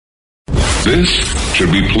This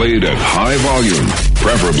should be played at high volume,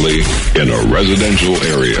 preferably in a residential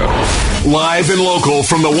area. Live and local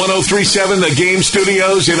from the 103.7 The Game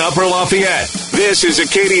studios in Upper Lafayette. This is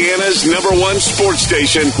Acadiana's #1 sports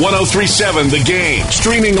station, 103.7 The Game.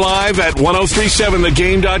 Streaming live at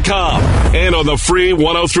 1037thegame.com and on the free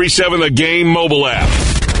 103.7 The Game mobile app.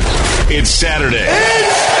 It's Saturday.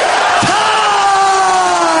 It's time!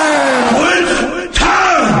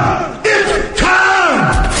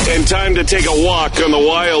 And time to take a walk on the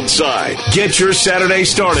wild side. Get your Saturday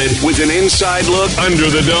started with an inside look under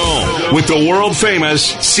the dome with the world famous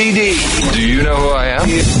CD. Do you know who I am?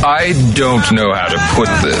 I don't know how to put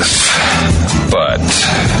this, but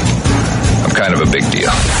I'm kind of a big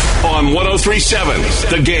deal. On 103.7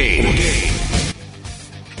 The Game.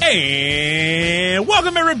 And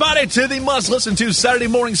welcome, everybody, to the must-listen-to Saturday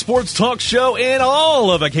morning sports talk show in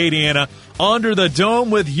all of Acadiana, Under the Dome,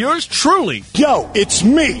 with yours truly. Yo, it's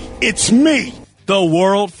me. It's me. The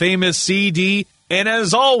world-famous CD. And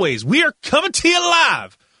as always, we are coming to you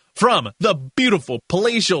live from the beautiful,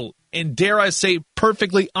 palatial, and dare I say,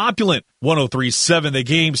 perfectly opulent 103.7 The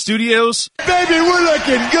Game studios. Baby, we're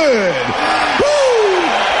looking good. Woo!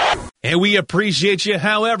 And we appreciate you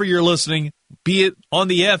however you're listening, be it on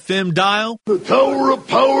the FM dial. The tower of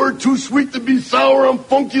power, too sweet to be sour. I'm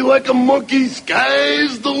funky like a monkey.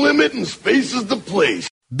 Sky's the limit and space is the place.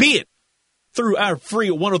 Be it through our free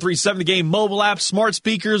 103.7 The Game mobile app, smart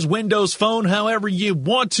speakers, Windows Phone, however you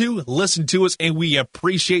want to listen to us, and we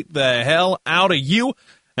appreciate the hell out of you.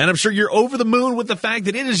 And I'm sure you're over the moon with the fact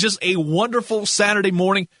that it is just a wonderful Saturday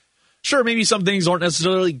morning. Sure, maybe some things aren't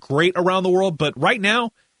necessarily great around the world, but right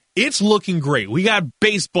now, it's looking great. We got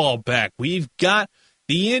baseball back. We've got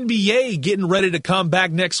the NBA getting ready to come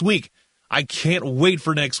back next week. I can't wait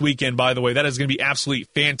for next weekend, by the way. That is going to be absolutely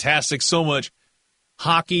fantastic. So much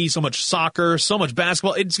hockey, so much soccer, so much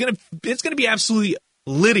basketball. It's going to be absolutely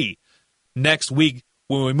litty next week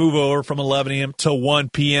when we move over from 11 a.m. to 1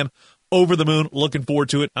 p.m. Over the moon. Looking forward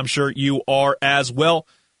to it. I'm sure you are as well.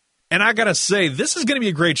 And I got to say, this is going to be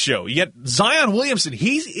a great show. You got Zion Williamson.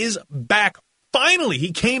 He is back. Finally,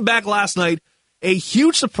 he came back last night. A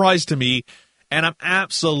huge surprise to me, and I'm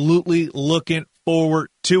absolutely looking forward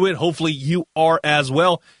to it. Hopefully, you are as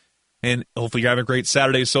well, and hopefully, you're having a great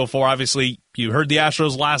Saturday so far. Obviously, you heard the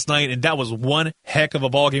Astros last night, and that was one heck of a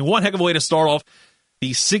ball game, one heck of a way to start off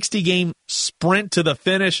the 60-game sprint to the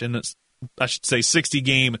finish, and I should say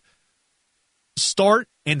 60-game start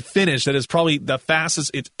and finish. That is probably the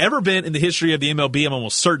fastest it's ever been in the history of the MLB. I'm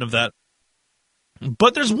almost certain of that.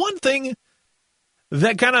 But there's one thing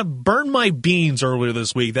that kind of burned my beans earlier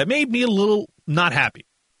this week that made me a little not happy.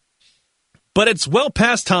 But it's well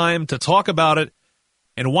past time to talk about it,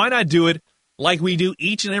 and why not do it like we do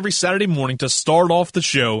each and every Saturday morning to start off the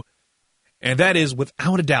show, and that is,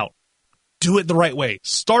 without a doubt, do it the right way.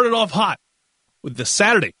 Start it off hot with the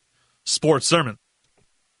Saturday Sports Sermon.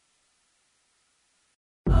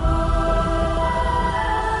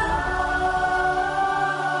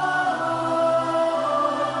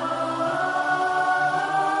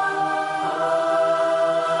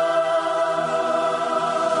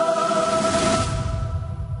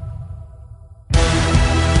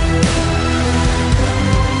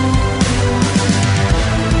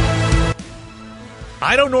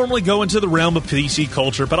 I don't normally go into the realm of PC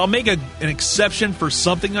culture, but I'll make an exception for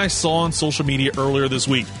something I saw on social media earlier this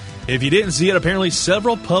week. If you didn't see it, apparently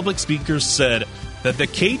several public speakers said that the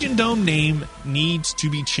Cajun Dome name needs to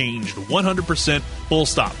be changed 100% full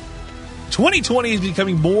stop. 2020 is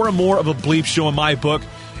becoming more and more of a bleep show in my book,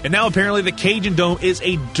 and now apparently the Cajun Dome is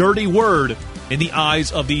a dirty word in the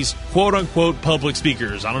eyes of these quote-unquote public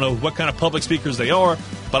speakers. I don't know what kind of public speakers they are,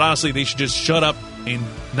 but honestly, they should just shut up and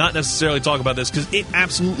not necessarily talk about this, because it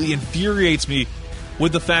absolutely infuriates me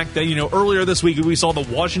with the fact that, earlier this week we saw the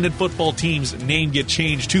Washington football team's name get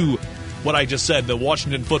changed to what I just said, the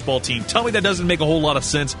Washington football team. Tell me that doesn't make a whole lot of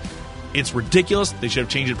sense. It's ridiculous. They should have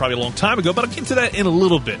changed it probably a long time ago, but I'll get to that in a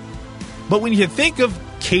little bit. But when you think of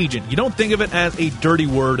Cajun, you don't think of it as a dirty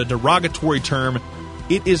word, a derogatory term.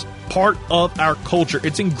 It is part of our culture.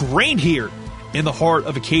 It's ingrained here in the heart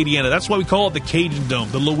of Acadiana. That's why we call it the Cajun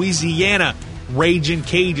Dome, the Louisiana Ragin'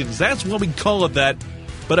 Cajuns. That's why we call it that.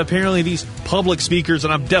 But apparently these public speakers,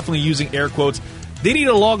 and I'm definitely using air quotes, they need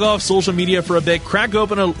to log off social media for a bit, crack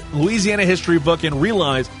open a Louisiana history book, and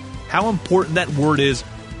realize how important that word is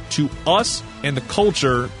to us and the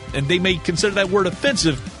culture. And they may consider that word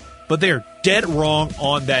offensive, but they're dead wrong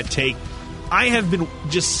on that take. I have been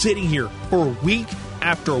just sitting here for week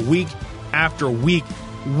after week after week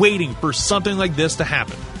waiting for something like this to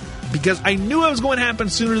happen, because I knew it was going to happen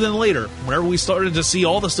sooner than later. Whenever we started to see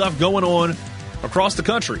all the stuff going on across the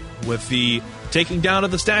country with the taking down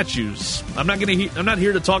of the statues. I'm not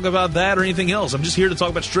here to talk about that or anything else. I'm just here to talk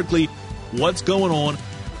about strictly what's going on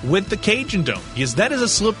with the Cajun Dome, because that is a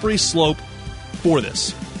slippery slope for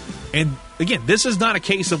this. And again, this is not a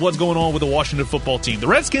case of what's going on with the Washington football team. The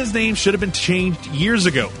Redskins name should have been changed years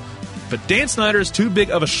ago, but Dan Snyder is too big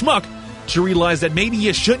of a schmuck to realize that maybe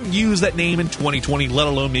you shouldn't use that name in 2020, let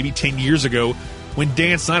alone maybe 10 years ago, when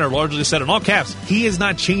Dan Snyder largely said in all caps, he is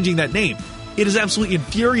not changing that name. It is absolutely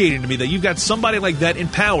infuriating to me that you've got somebody like that in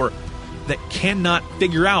power that cannot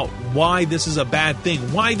figure out why this is a bad thing,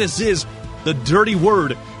 why this is the dirty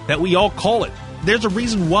word that we all call it. There's a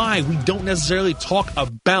reason why we don't necessarily talk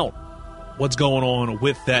about what's going on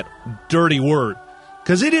with that dirty word,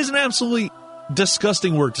 because it is an absolutely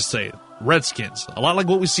disgusting word to say. Redskins, a lot like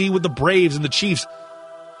what we see with the Braves and the Chiefs.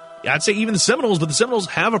 I'd say even the Seminoles, but the Seminoles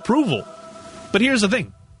have approval. But here's the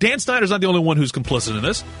thing. Dan Snyder's not the only one who's complicit in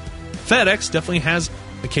this. FedEx definitely has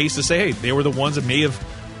a case to say, hey, they were the ones that may have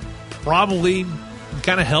probably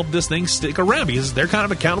kind of helped this thing stick around, because they're kind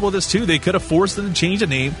of accountable to this too. They could have forced them to change the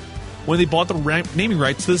name when they bought the naming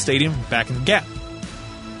rights to the stadium back in the Gap.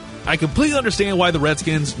 I completely understand why the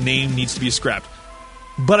Redskins name needs to be scrapped,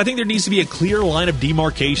 but I think there needs to be a clear line of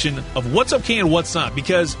demarcation of what's okay and what's not,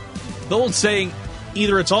 because the old saying,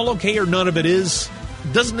 either it's all okay or none of it is,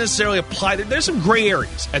 doesn't necessarily apply. There's some gray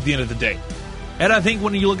areas at the end of the day. And I think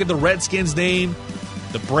when you look at the Redskins name,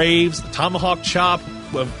 the Braves, the Tomahawk Chop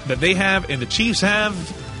that they have and the Chiefs have,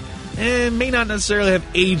 may not necessarily have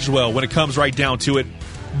aged well when it comes right down to it.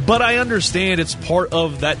 But I understand it's part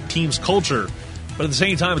of that team's culture. But at the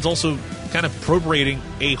same time, it's also kind of appropriating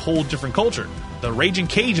a whole different culture. The Ragin'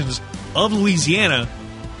 Cajuns of Louisiana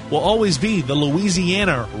will always be the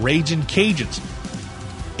Louisiana Ragin' Cajuns.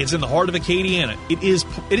 It's in the heart of Acadiana. It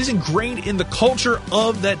is ingrained in the culture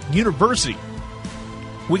of that university.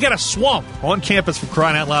 We got a swamp on campus, for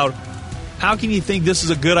crying out loud. How can you think this is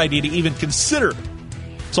a good idea to even consider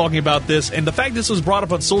talking about this? And the fact this was brought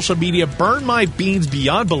up on social media burned my beans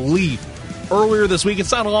beyond belief earlier this week.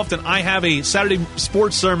 It's not often I have a Saturday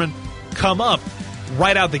sports sermon come up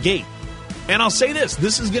right out the gate. And I'll say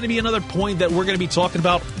this is going to be another point that we're going to be talking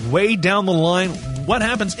about way down the line. What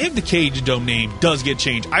happens if the Cajun Dome name does get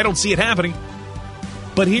changed? I don't see it happening.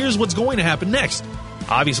 But here's what's going to happen next.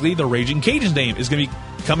 Obviously, the Ragin' Cajuns name is going to be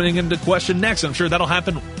coming into question next. I'm sure that'll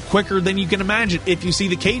happen quicker than you can imagine if you see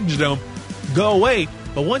the Cajun Dome go away.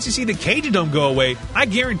 But once you see the Cajun Dome go away, I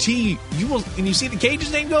guarantee you will, and you see the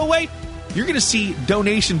Cajuns name go away, you're going to see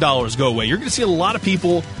donation dollars go away. You're going to see a lot of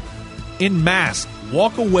people in mass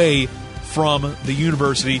walk away from the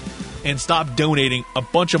university and stop donating a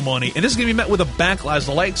bunch of money. And this is going to be met with a backlash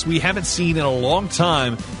the likes we haven't seen in a long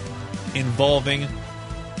time involving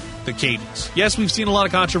the Cajuns. Yes, we've seen a lot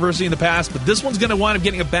of controversy in the past, but this one's going to wind up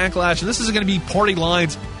getting a backlash, and this isn't going to be party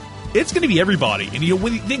lines. It's going to be everybody. And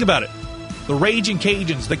when you think about it, the Ragin'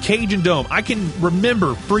 Cajuns, the Cajun Dome, I can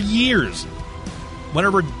remember for years,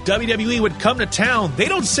 whenever WWE would come to town, they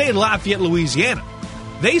don't say Lafayette, Louisiana.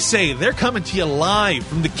 They say they're coming to you live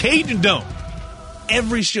from the Cajun Dome.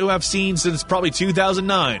 Every show I've seen since probably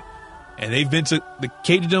 2009, and they've been to the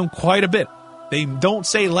Cajun Dome quite a bit. They don't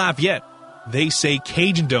say Lafayette. They say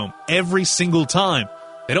Cajun Dome every single time.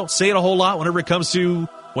 They don't say it a whole lot whenever it comes to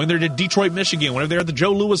when they're in Detroit, Michigan, whenever they're at the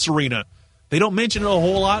Joe Louis Arena. They don't mention it a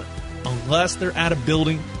whole lot unless they're at a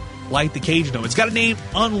building like the Cajun Dome. It's got a name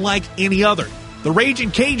unlike any other. The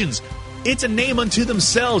Ragin' Cajuns, it's a name unto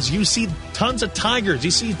themselves. You see tons of tigers.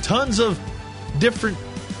 You see tons of different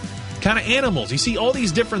kind of animals. You see all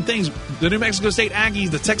these different things. The New Mexico State Aggies,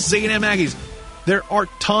 the Texas A&M Aggies. There are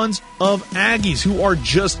tons of Aggies who are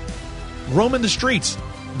just roaming the streets.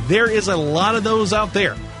 There is a lot of those out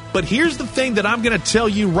there. But here's the thing that I'm going to tell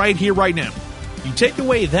you right here, right now. You take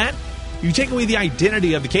away that, you take away the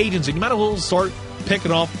identity of the Cajuns, and you might as well start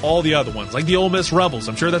picking off all the other ones, like the Ole Miss Rebels.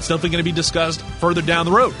 I'm sure that's definitely going to be discussed further down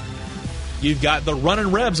the road. You've got the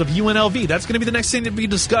Runnin' Rebs of UNLV. That's going to be the next thing to be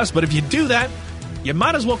discussed. But if you do that, you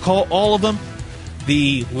might as well call all of them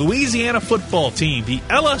the Louisiana football team, the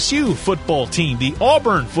LSU football team, the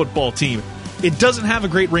Auburn football team. It doesn't have a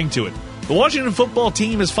great ring to it. The Washington football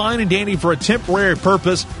team is fine and dandy for a temporary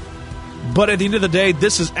purpose, but at the end of the day,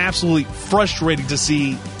 this is absolutely frustrating to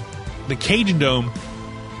see the Cajun Dome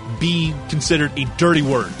be considered a dirty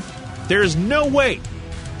word. There is no way,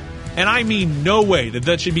 and I mean no way,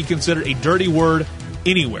 that should be considered a dirty word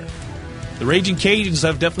anywhere. The Ragin' Cajuns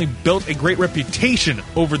have definitely built a great reputation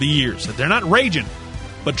over the years. They're not raging,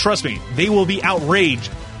 but trust me, they will be outraged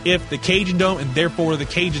if the Cajun Dome and therefore the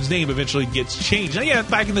Cajuns name eventually gets changed. Now, yeah,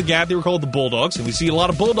 back in the Gap, they were called the Bulldogs, and we see a lot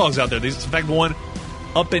of Bulldogs out there. There's, in fact, one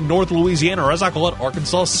up in North Louisiana, or as I call it,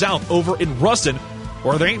 Arkansas South, over in Ruston,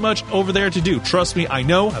 where there ain't much over there to do. Trust me, I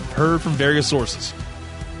know. I've heard from various sources.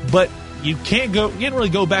 But you can't really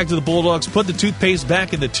go back to the Bulldogs, put the toothpaste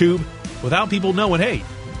back in the tube without people knowing, hey,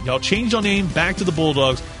 y'all changed your name back to the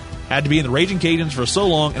Bulldogs. Had to be in the Raging Cajuns for so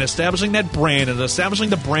long, and establishing that brand and establishing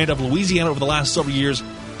the brand of Louisiana over the last several years.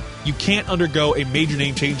 You can't undergo a major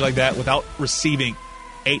name change like that without receiving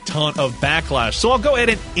a ton of backlash. So I'll go ahead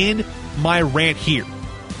and end my rant here.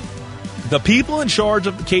 The people in charge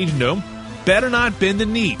of the Cajun Dome better not bend the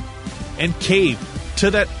knee and cave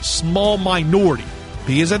to that small minority.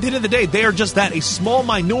 Because at the end of the day, they are just that, a small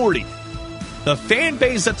minority. The fan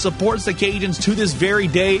base that supports the Cajuns to this very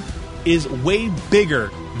day is way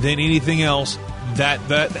bigger than anything else.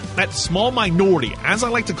 That small minority, as I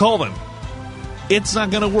like to call them, it's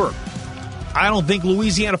not going to work. I don't think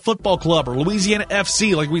Louisiana Football Club or Louisiana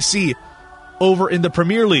FC, like we see over in the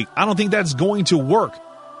Premier League, I don't think that's going to work.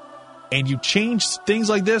 And you change things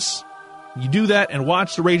like this, you do that and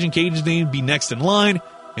watch the Raging Cajuns name be next in line,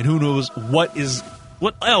 and who knows what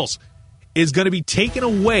else is going to be taken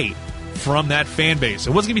away from that fan base,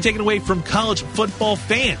 and what's going to be taken away from college football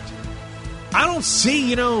fans. I don't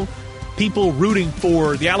see, people rooting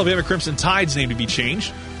for the Alabama Crimson Tide's name to be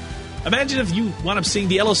changed. Imagine if you wound up seeing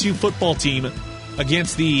the LSU football team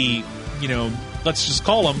against the, let's just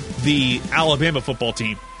call them the Alabama football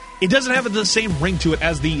team. It doesn't have the same ring to it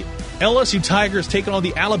as the LSU Tigers taking on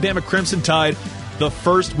the Alabama Crimson Tide the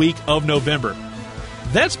first week of November.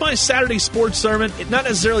 That's my Saturday sports sermon. It's not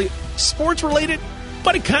necessarily sports related,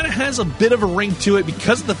 but it kind of has a bit of a ring to it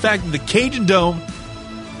because of the fact that the Cajun Dome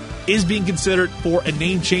is being considered for a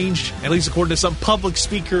name change, at least according to some public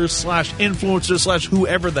speakers / influencers /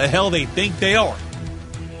 whoever the hell they think they are.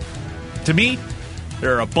 To me,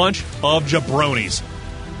 they're a bunch of jabronis.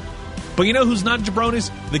 But you know who's not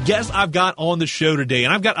jabronis? The guest I've got on the show today.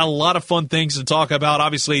 And I've got a lot of fun things to talk about.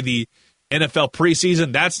 Obviously, the NFL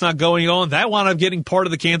preseason, that's not going on. That wound up getting part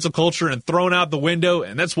of the cancel culture and thrown out the window.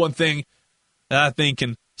 And that's one thing that I think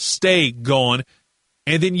can stay gone.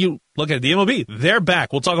 And then you look at the MLB. They're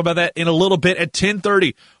back. We'll talk about that in a little bit at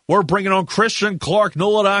 10:30. We're bringing on Christian Clark,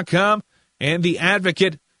 NOLA.com, and The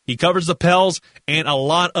Advocate. He covers the Pels, and a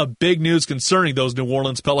lot of big news concerning those New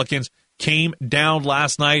Orleans Pelicans came down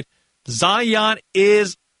last night. Zion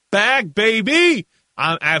is back, baby.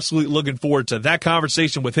 I'm absolutely looking forward to that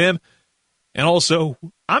conversation with him. And also,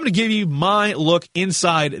 I'm going to give you my look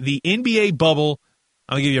inside the NBA bubble.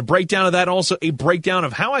 I'm going to give you a breakdown of that, also a breakdown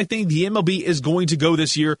of how I think the MLB is going to go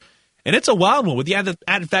this year. And it's a wild one with the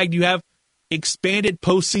added fact you have expanded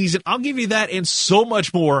postseason. I'll give you that and so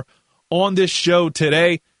much more on this show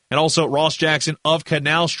today. And also, Ross Jackson of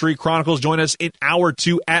Canal Street Chronicles join us in hour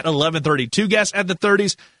 2 at 11:30. 2 guests at the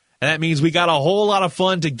 30s. And that means we got a whole lot of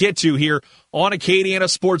fun to get to here on Acadiana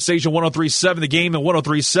Sports Station 103.7 The Game and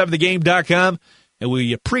 103.7thegame.com. And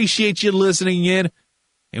we appreciate you listening in.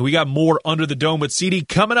 And we got more Under the Dome with CD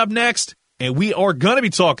coming up next. And we are going to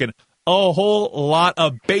be talking a whole lot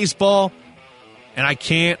of baseball. And I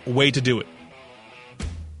can't wait to do it.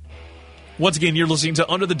 Once again, you're listening to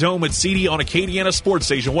Under the Dome with CD on Acadiana Sports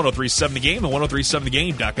Station 103.7 The Game and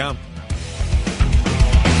 103.7thegame.com.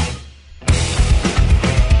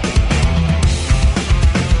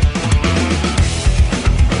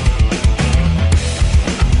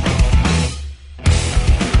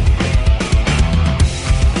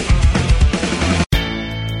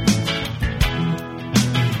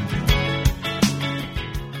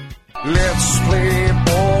 Let's play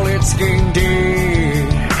ball, it's game day.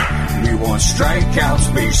 We want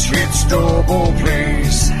strikeouts, base hits, double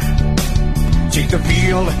plays. Take the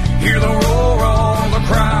field, hear the roar of the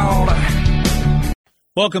crowd.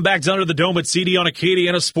 Welcome back to Under the Dome at CD on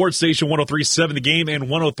Acadiana Sports Station 103.7 The Game and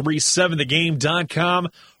 103.7thegame.com.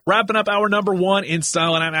 Wrapping up our number one in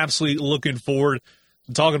style, and I'm absolutely looking forward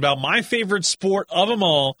to talking about my favorite sport of them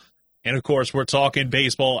all. And, of course, we're talking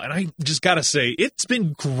baseball. And I just got to say, it's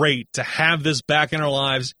been great to have this back in our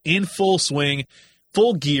lives in full swing,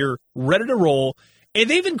 full gear, ready to roll. And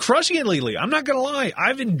they've been crushing it lately. I'm not going to lie.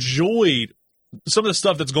 I've enjoyed some of the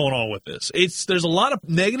stuff that's going on with this. There's a lot of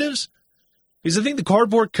negatives because I think the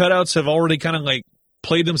cardboard cutouts have already kind of like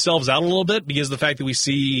played themselves out a little bit because of the fact that we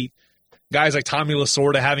see guys like Tommy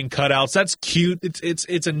Lasorda having cutouts. That's cute.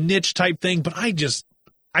 It's a niche type thing. But I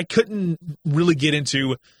couldn't really get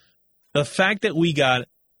into the fact that we got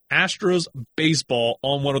Astros baseball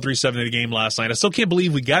on 103.7 The Game last night. I still can't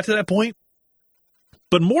believe we got to that point.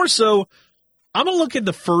 But more so, I'm going to look at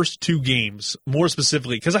the first 2 games more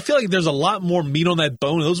specifically because I feel like there's a lot more meat on that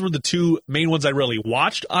bone. Those were the 2 main ones I really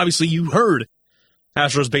watched. Obviously, you heard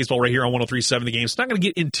Astros baseball right here on 103.7 The Game. So I'm not going to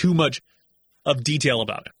get in too much of detail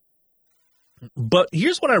about it. But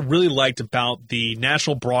here's what I really liked about the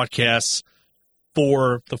national broadcasts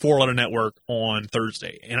for the 4-letter network on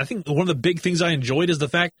Thursday. And I think one of the big things I enjoyed is the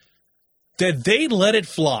fact that they let it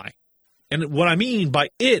fly. And what I mean by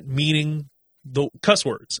it, meaning the cuss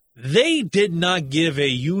words. They did not give a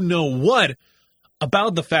you-know-what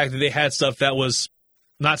about the fact that they had stuff that was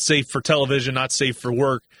not safe for television, not safe for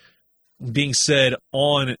work, being said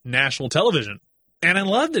on national television. And I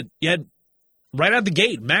loved it. You had, right out the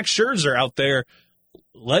gate, Max Scherzer out there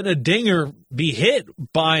letting a dinger be hit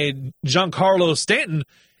by Giancarlo Stanton,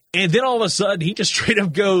 and then all of a sudden he just straight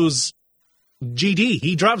up goes GD.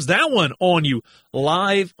 He drops that one on you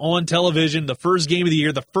live on television, the first game of the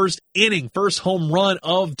year, the first inning, first home run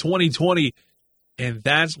of 2020, and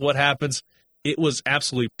that's what happens. It was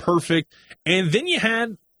absolutely perfect. And then you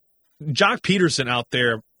had Jock Peterson out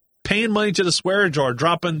there paying money to the swear jar,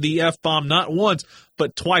 dropping the F-bomb not once,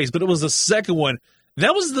 but twice. But it was the second one.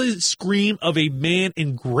 That was the scream of a man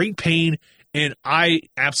in great pain, and I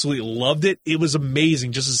absolutely loved it. It was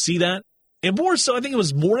amazing just to see that. And more so, I think it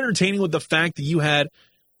was more entertaining with the fact that you had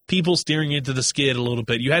people staring into the skid a little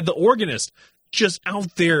bit. You had the organist just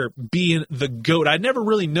out there being the GOAT. I'd never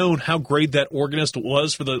really known how great that organist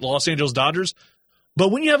was for the Los Angeles Dodgers. But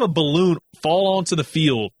when you have a balloon fall onto the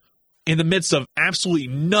field in the midst of absolutely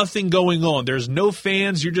nothing going on, there's no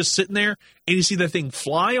fans, you're just sitting there, and you see that thing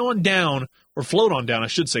fly on down, or float on down, I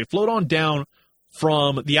should say, float on down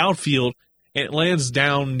from the outfield, and it lands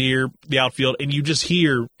down near the outfield, and you just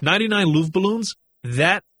hear 99 Luftballons.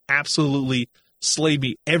 That absolutely slayed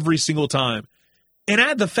me every single time. And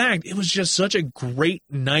add the fact, it was just such a great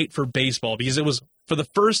night for baseball, because it was, for the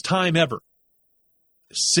first time ever,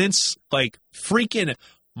 since, like, freaking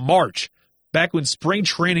March, back when spring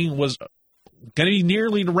training was going to be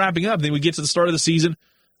nearly wrapping up, then we get to the start of the season,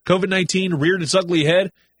 COVID-19 reared its ugly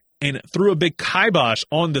head and threw a big kibosh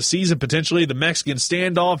on the season, potentially, the Mexican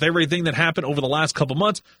standoff, everything that happened over the last couple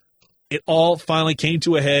months. It all finally came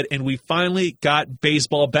to a head, and we finally got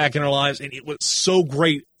baseball back in our lives, and it was so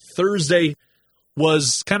great. Thursday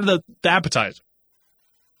was kind of the appetizer.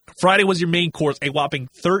 Friday was your main course, a whopping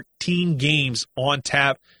 13 games on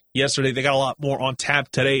tap yesterday. They got a lot more on tap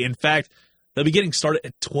today. In fact, they'll be getting started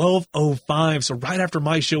at 12:05, so right after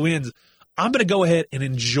my show ends, I'm going to go ahead and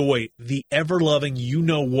enjoy the ever-loving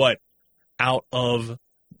you-know-what out of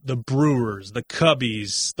the Brewers, the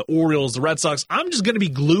Cubbies, the Orioles, the Red Sox. I'm just going to be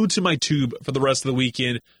glued to my tube for the rest of the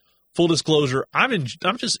weekend. Full disclosure, I'm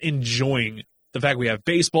just enjoying the fact we have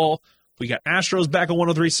baseball. We got Astros back on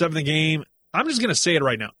 103.7 The Game. I'm just going to say it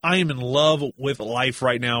right now. I am in love with life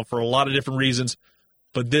right now for a lot of different reasons,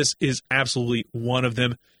 but this is absolutely one of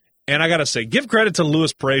them. And I got to say, give credit to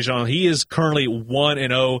Luis Prejean. He is currently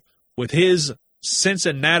 1-0 with his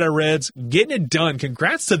Cincinnati Reds getting it done.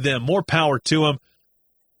 Congrats to them. More power to them.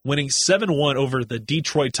 Winning 7-1 over the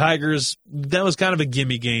Detroit Tigers. That was kind of a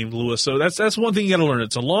gimme game, Lewis. So that's one thing you got to learn.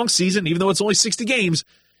 It's a long season. Even though it's only 60 games,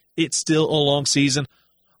 it's still a long season.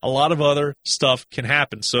 A lot of other stuff can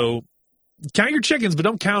happen. So count your chickens, but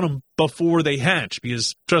don't count them before they hatch,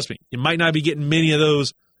 because, trust me, you might not be getting many of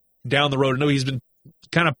those down the road. I know he's been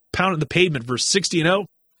kind of pounding the pavement for 60-0.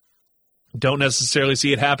 Don't necessarily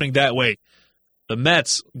see it happening that way. The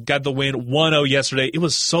Mets got the win 1-0 yesterday. It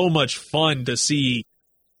was so much fun to see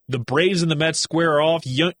the Braves and the Mets square off.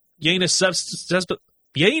 Yoenis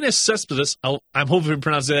Cespedes, I'm hoping I'm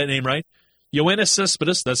pronouncing that name right. Yoenis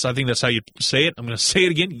Cespedes, I think that's how you say it. I'm going to say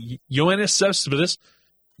it again. Yoenis Cespedes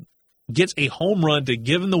gets a home run to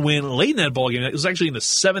give him the win late in that ballgame. It was actually in the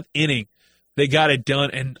 7th inning they got it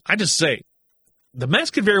done. And I just say, the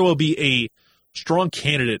Mets could very well be a strong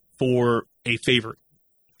candidate for a favorite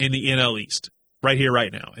in the NL East right here,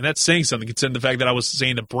 right now. And that's saying something, considering the fact that I was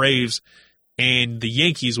saying the Braves and the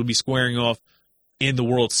Yankees would be squaring off in the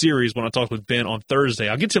World Series when I talked with Ben on Thursday.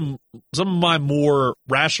 I'll get to some of my more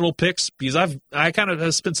rational picks, because I kind of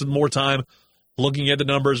have spent some more time looking at the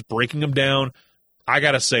numbers, breaking them down. I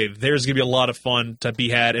got to say, there's going to be a lot of fun to be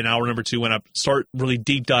had in hour number 2 when I start really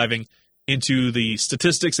deep diving into the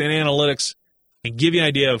statistics and analytics and give you an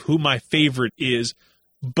idea of who my favorite is.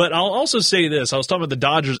 But I'll also say this. I was talking about the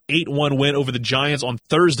Dodgers' 8-1 win over the Giants on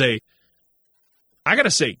Thursday. I got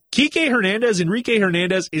to say, Enrique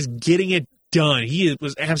Hernandez is getting it done. He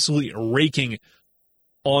was absolutely raking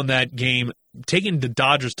on that game, taking the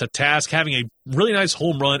Dodgers to task, having a really nice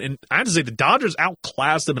home run. And I have to say, the Dodgers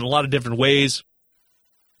outclassed them in a lot of different ways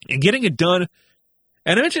and getting it done.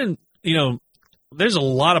 And I mentioned, there's a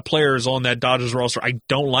lot of players on that Dodgers roster I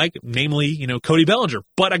don't like, namely, Cody Bellinger.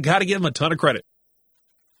 But I got to give him a ton of credit.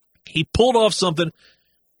 He pulled off something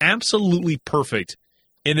absolutely perfect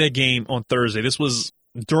in that game on Thursday. This was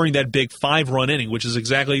during that big 5-run inning, which is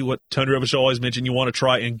exactly what Tony Robichaud always mentioned you want to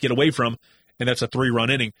try and get away from, and that's a 3-run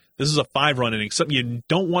inning. This is a 5-run inning, something you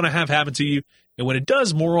don't want to have happen to you, and when it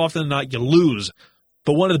does, more often than not, you lose.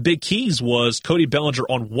 But one of the big keys was Cody Bellinger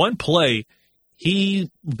on one play, he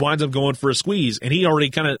winds up going for a squeeze, and he already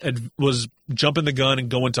kind of was jumping the gun and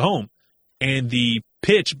going to home. And the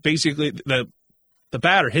pitch, basically, the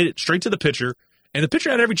batter hit it straight to the pitcher, and the pitcher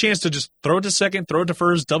had every chance to just throw it to second, throw it to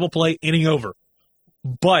first, double play, inning over.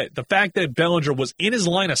 But the fact that Bellinger was in his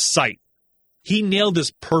line of sight, he nailed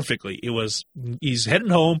this perfectly. He's heading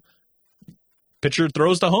home, pitcher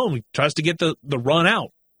throws to home, he tries to get the run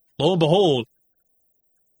out. Lo and behold,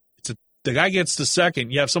 the guy gets to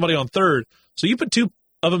second, you have somebody on third, so you put two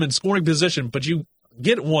of them in scoring position, but you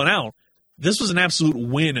get one out. This was an absolute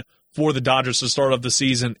win for the Dodgers to start off the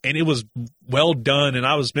season, and it was well done, and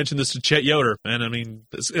I was mentioning this to Chet Yoder, and I mean,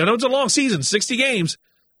 I know it's a long season, 60 games,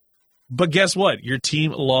 but guess what? Your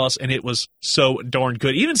team lost, and it was so darn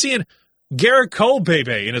good. Even seeing Garrett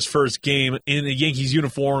Cole-Bebe in his first game in the Yankees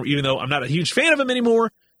uniform, even though I'm not a huge fan of him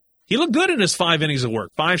anymore, he looked good in his 5 innings of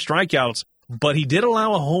work, 5 strikeouts, but he did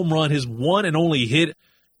allow a home run, his one and only hit,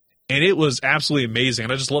 and it was absolutely amazing.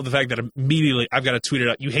 And I just love the fact that immediately I've got to tweet it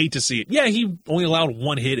out. You hate to see it. Yeah, he only allowed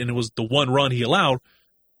 1 hit, and it was the 1 run he allowed,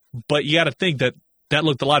 but you got to think that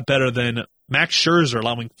looked a lot better than Max Scherzer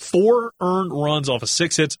allowing 4 earned runs off of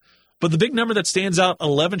 6 hits. But the big number that stands out,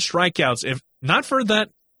 11 strikeouts. If not for that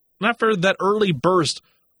early burst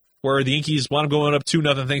where the Yankees wound up going up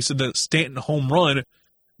 2-0 thanks to the Stanton home run,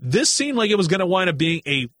 this seemed like it was going to wind up being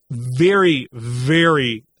a very,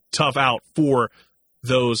 very tough out for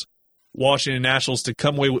those Washington Nationals to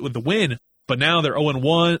come away with the win. But now they're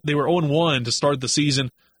 0-1. They were 0-1 to start the season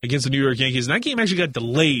against the New York Yankees. And that game actually got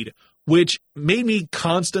delayed, which made me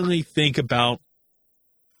constantly think about,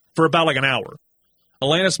 for about like an hour,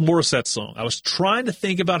 Alanis Morissette's song. I was trying to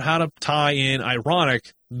think about how to tie in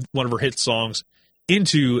Ironic, one of her hit songs,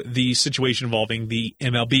 into the situation involving the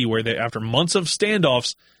MLB, where they, after months of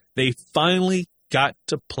standoffs, they finally got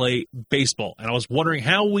to play baseball. And I was wondering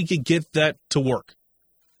how we could get that to work.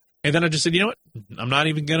 And then I just said, you know what? I'm not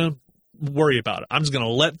even going to worry about it. I'm just going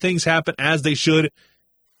to let things happen as they should.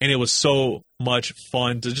 And it was so much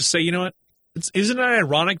fun to just say, you know what? Isn't it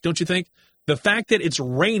ironic, don't you think? The fact that it's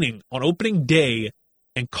raining on opening day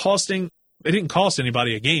and it didn't cost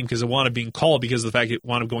anybody a game because it wound up being called because of the fact it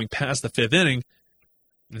wound up going past the 5th inning.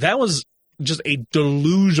 That was just a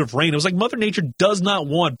deluge of rain. It was like Mother Nature does not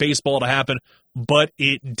want baseball to happen, but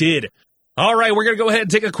it did. All right, we're going to go ahead and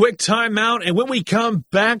take a quick timeout, and when we come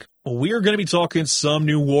back, we're going to be talking some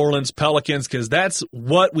New Orleans Pelicans because that's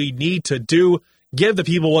what we need to do. Give the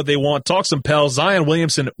people what they want. Talk some Pels. Zion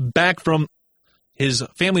Williamson back from his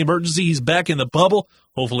family emergency. He's back in the bubble.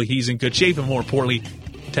 Hopefully he's in good shape, and more importantly,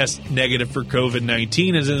 test negative for COVID-19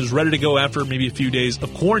 and is ready to go after maybe a few days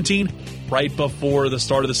of quarantine right before the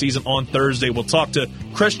start of the season on Thursday. We'll talk to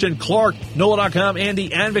Christian Clark, NOLA.com, and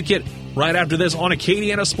The Advocate right after this on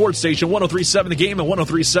Acadiana Sports Station, 103.7 The Game and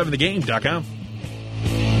 103.7thegame.com.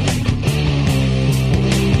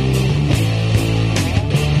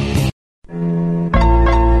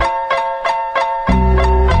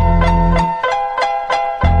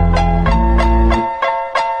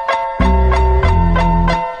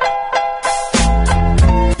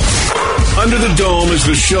 Under the Dome is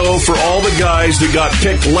the show for all the guys that got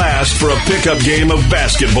picked last for a pickup game of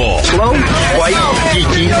basketball. Slow, white,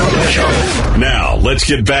 geeky show. Now, let's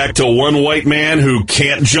get back to one white man who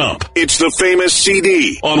can't jump. It's the famous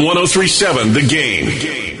CD on 103.7 The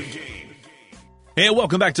Game. And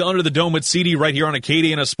welcome back to Under the Dome with CD right here on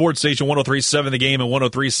Acadiana Sports Station, 103.7 The Game and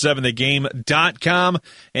 103.7thegame.com.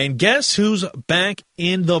 And guess who's back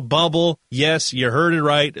in the bubble? Yes, you heard it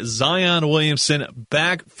right. Zion Williamson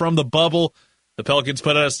back from the bubble. The Pelicans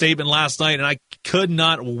put out a statement last night, and I could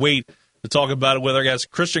not wait to talk about it with our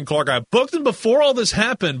guest, Christian Clark. I booked him before all this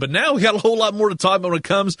happened, but now we got a whole lot more to talk about when it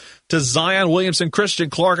comes to Zion Williamson. Christian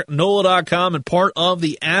Clark, NOLA.com, and part of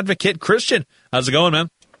The Advocate. Christian, how's it going, man?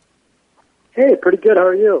 Hey, pretty good. How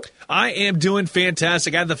are you? I am doing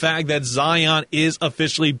fantastic. And the fact that Zion is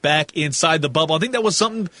officially back inside the bubble. I think that was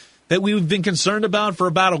something that we've been concerned about for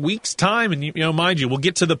about a week's time. And, mind you, we'll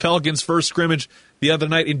get to the Pelicans' first scrimmage the other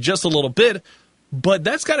night in just a little bit. But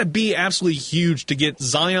that's got to be absolutely huge to get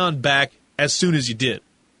Zion back as soon as you did.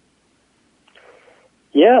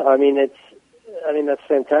 Yeah, that's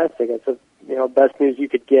fantastic. It's best news you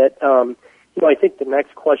could get. I think the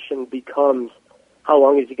next question becomes, how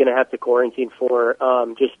long is he going to have to quarantine for?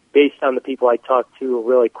 Just based on the people I talked to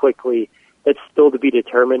really quickly, that's still to be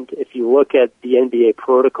determined. If you look at the NBA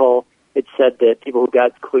protocol, it said that people who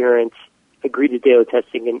got clearance agreed to daily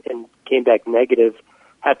testing and came back negative.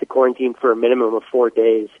 have to quarantine for a minimum of 4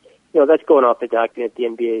 days. That's going off the document the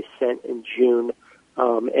NBA sent in June,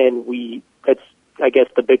 and that's, I guess,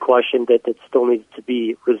 the big question that still needs to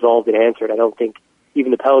be resolved and answered. I don't think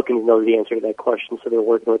even the Pelicans know the answer to that question, so they're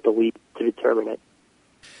working with the league to determine it.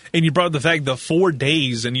 And you brought up the fact the 4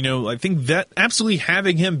 days, and, I think that absolutely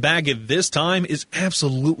having him back at this time is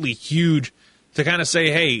absolutely huge to kind of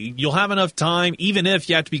say, hey, you'll have enough time, even if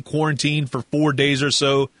you have to be quarantined for 4 days or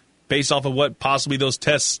so, based off of what possibly those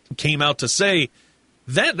tests came out to say.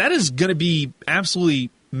 That is going to be absolutely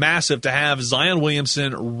massive to have Zion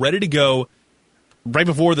Williamson ready to go right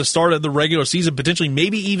before the start of the regular season, potentially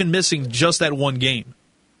maybe even missing just that one game.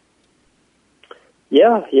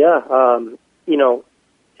 Yeah.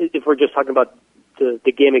 If we're just talking about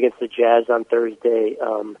the game against the Jazz on Thursday,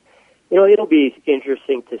 it'll be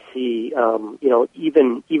interesting to see,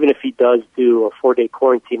 even if he does do a 4-day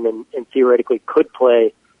quarantine and theoretically could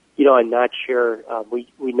play, I'm not sure.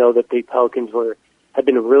 We know that the Pelicans have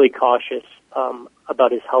been really cautious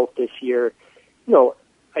about his health this year.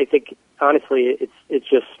 I think, honestly, it's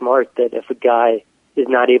just smart that if a guy is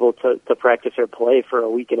not able to practice or play for a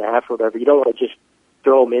week and a half or whatever, you don't want to just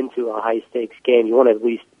throw him into a high-stakes game. You want to at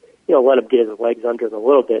least, let him get his legs under him a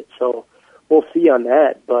little bit. So we'll see on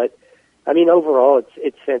that. But, overall,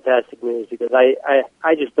 it's fantastic news because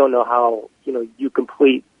I just don't know how, you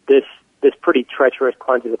complete this pretty treacherous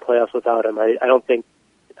climb to the playoffs without him. I don't think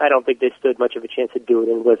they stood much of a chance of doing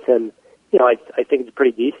it with him. I think it's a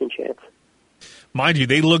pretty decent chance. Mind you,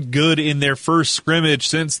 they looked good in their first scrimmage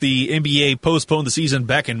since the NBA postponed the season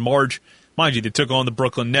back in March. Mind you, they took on the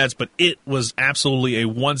Brooklyn Nets, but it was absolutely a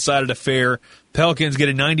one-sided affair. Pelicans get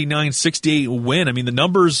a 99-68 win. The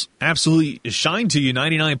numbers absolutely shine to you,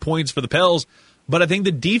 99 points for the Pels, but I think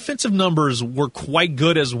the defensive numbers were quite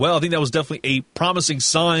good as well. I think that was definitely a promising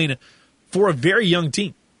sign for a very young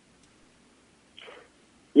team.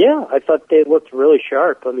 Yeah, I thought they looked really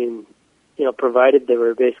sharp. Provided they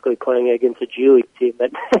were basically playing against a G League team.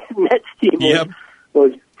 That Nets team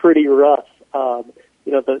was pretty rough.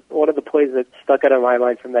 One of the plays that stuck out of my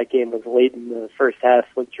mind from that game was late in the first half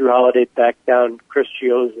when Drew Holiday backed down Chris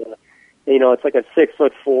Chiozza. It's like a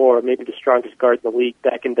 6'4", maybe the strongest guard in the league,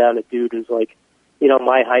 backing down a dude who's like,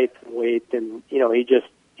 my height and weight, and he just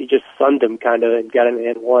sunned him kind of and got an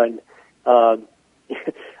and one.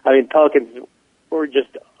 Pelicans were just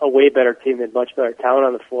a way better team and much better talent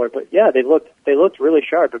on the floor. But yeah, they looked really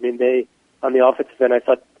sharp. They on the offensive end, I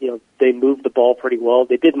thought they moved the ball pretty well.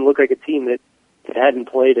 They didn't look like a team that hadn't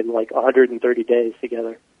played in like 130 days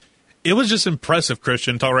together. It was just impressive,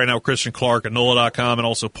 Christian. Talk right now with Christian Clark at NOLA.com and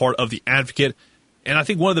also part of The Advocate. And I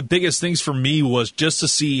think one of the biggest things for me was just to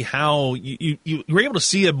see how you were able to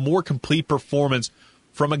see a more complete performance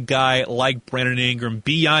from a guy like Brandon Ingram.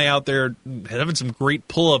 B.I. out there having some great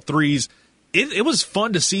pull-up threes. It was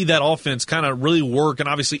fun to see that offense kind of really work, and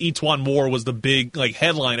obviously E'Twaun Moore was the big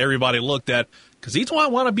headline everybody looked at because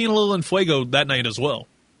E'Twaun wound up being a little in fuego that night as well.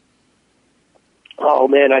 Oh,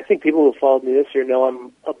 man, I think people who followed me this year know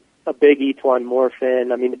I'm a big E'Twaun Moore fan.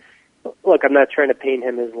 Look, I'm not trying to paint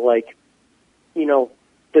him as the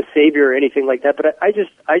savior or anything like that, but I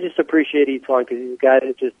just appreciate E'Twaun because he's a guy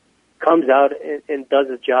that just comes out and does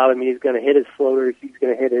his job. He's going to hit his floaters, he's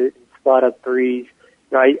going to hit his spot-up threes.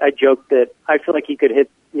 I joke that I feel like he could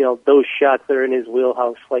hit, those shots that are in his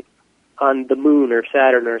wheelhouse, like on the moon or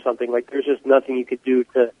Saturn or something. Like, there's just nothing you could do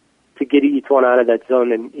to get E'Twaun out of that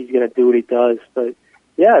zone, and he's going to do what he does. But,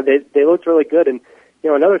 yeah, they looked really good. And,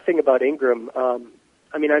 another thing about Ingram,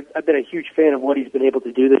 I've been a huge fan of what he's been able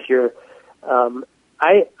to do this year.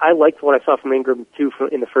 I liked what I saw from Ingram, too,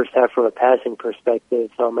 in the first half from a passing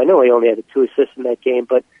perspective. I know he only had 2 assists in that game,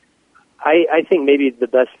 but I think maybe the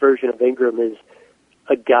best version of Ingram is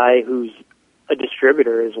a guy who's a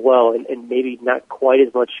distributor as well, and maybe not quite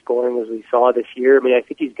as much scoring as we saw this year. I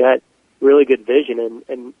think he's got really good vision,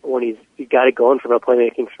 and when he's got it going from a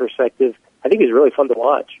playmaking perspective, I think he's really fun to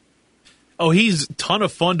watch. Oh, he's a ton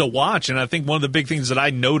of fun to watch, and I think one of the big things that I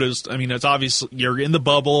noticed, it's obviously you're in the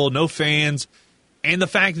bubble, no fans, and the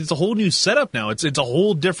fact it's a whole new setup now. It's a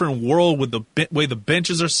whole different world with the way the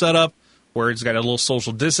benches are set up, where it's got a little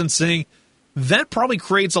social distancing. That probably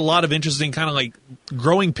creates a lot of interesting kind of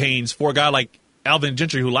growing pains for a guy like Alvin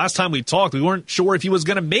Gentry, who last time we talked, we weren't sure if he was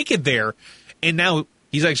going to make it there. And now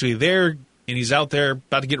he's actually there, and he's out there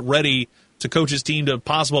about to get ready to coach his team to a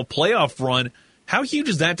possible playoff run. How huge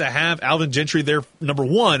is that to have Alvin Gentry there, number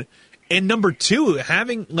one? And number two,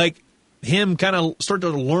 having him kind of start to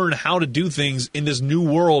learn how to do things in this new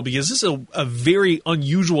world, because this is a very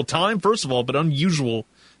unusual time, first of all, but unusual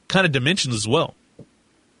kind of dimensions as well.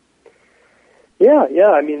 Yeah.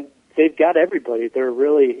 they've got everybody. They're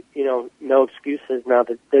really, no excuses now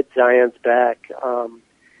that Zion's back.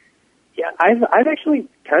 Yeah, I've actually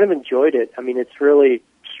kind of enjoyed it. I mean, it's really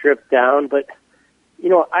stripped down, but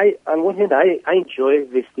on one hand, I enjoy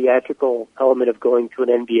this theatrical element of going to an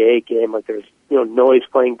NBA game. Like there's noise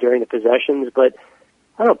playing during the possessions, but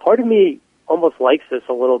I don't know. Part of me almost likes this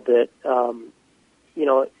a little bit.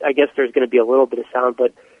 I guess there's going to be a little bit of sound,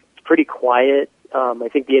 but it's pretty quiet. I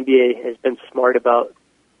think the NBA has been smart about,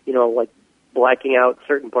 like blacking out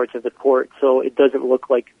certain parts of the court, so it doesn't look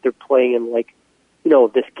like they're playing in like,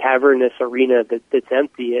 this cavernous arena that's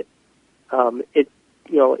empty.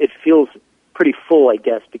 It feels pretty full, I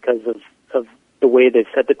guess, because of the way they've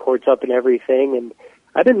set the courts up and everything. And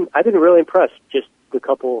I've been really impressed. Just the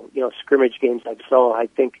couple, scrimmage games I saw. I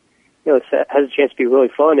think, it has a chance to be really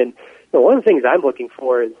fun. And one of the things I'm looking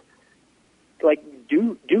for is, like,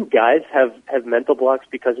 do guys have mental blocks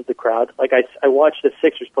because of the crowd? Like I watched the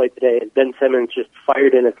Sixers play today, and Ben Simmons just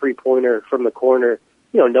fired in a 3-pointer from the corner,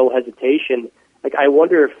 no hesitation. Like I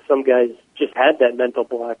wonder if some guys just had that mental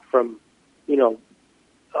block from,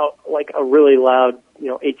 like a really loud,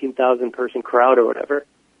 18,000 person crowd or whatever.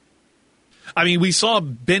 I mean, we saw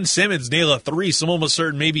Ben Simmons nail a three, so I'm almost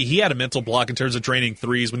certain maybe he had a mental block in terms of training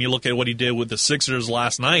threes. When you look at what he did with the Sixers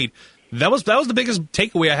last night, that was the biggest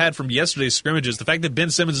takeaway I had from yesterday's scrimmages, the fact that Ben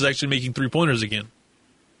Simmons is actually making 3-pointers again.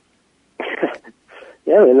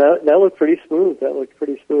 Yeah, and that looked pretty smooth.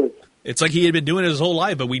 It's like he had been doing it his whole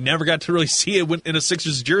life, but we never got to really see it in a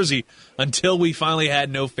Sixers jersey until we finally had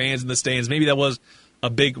no fans in the stands. Maybe that was a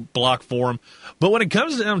big block for him. But when it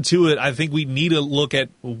comes down to it, I think we need to look at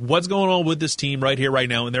what's going on with this team right here, right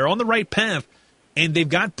now. And they're on the right path, and they've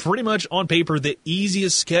got pretty much on paper the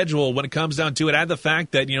easiest schedule when it comes down to it. Add the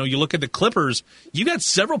fact that, you look at the Clippers, you got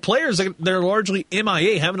several players that they're largely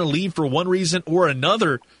MIA, having to leave for one reason or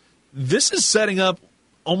another. This is setting up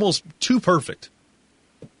almost too perfect.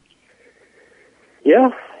 Yeah.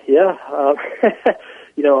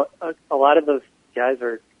 A lot of those guys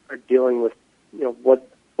are dealing with,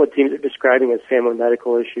 what teams are describing as family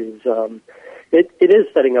medical issues. It is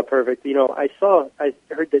setting up perfect. I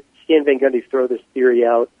heard that Stan Van Gundy throw this theory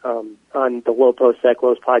out on the Low Post Zach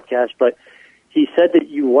Lowe's podcast, but he said that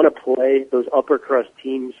you want to play those upper crust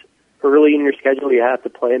teams early in your schedule. You have to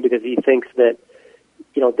play them because he thinks that,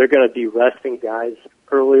 they're going to be resting guys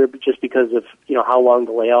earlier just because of, how long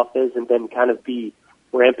the layoff is, and then kind of be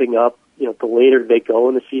ramping up, the later they go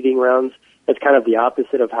in the seeding rounds. That's kind of the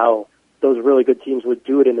opposite of how those really good teams would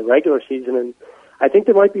do it in the regular season. And I think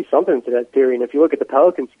there might be something to that theory. And if you look at the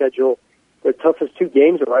Pelicans schedule, their toughest 2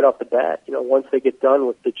 games are right off the bat. Once they get done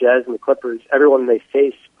with the Jazz and the Clippers, everyone they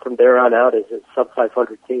face from there on out is a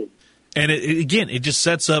sub-500 team. And it just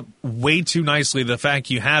sets up way too nicely the fact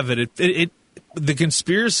you have it. The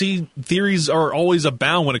conspiracy theories are always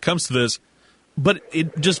abound when it comes to this, but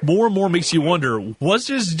it just more and more makes you wonder, was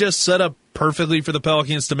this just set up perfectly for the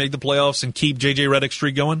Pelicans to make the playoffs and keep J.J. Redick's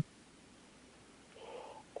streak going?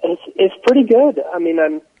 It's pretty good. I mean,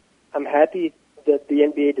 I'm happy that the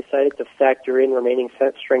NBA decided to factor in remaining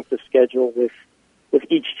strength of schedule with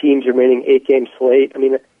each team's remaining 8-game slate. I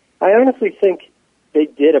mean, I honestly think they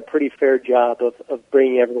did a pretty fair job of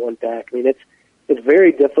bringing everyone back. I mean, it's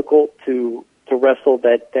very difficult to wrestle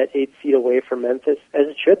that 8 seed away from Memphis, as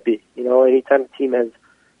it should be. Anytime a team has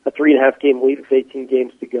a 3.5-game lead with 18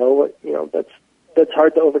 games to go, that's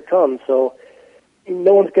hard to overcome. So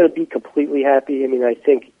no one's going to be completely happy. I mean, I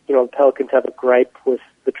think, the Pelicans have a gripe with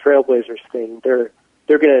the Trailblazers thing. They're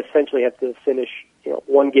going to essentially have to finish,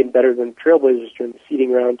 1 game better than the Trailblazers during the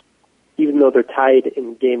seeding round, even though they're tied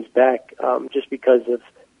in games back, just because of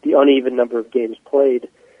the uneven number of games played.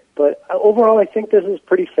 But overall, I think this is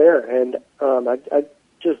pretty fair, and I've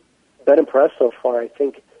just been impressed so far. I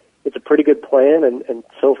think it's a pretty good plan, and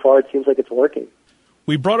so far it seems like it's working.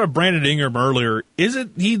 We brought up Brandon Ingram earlier.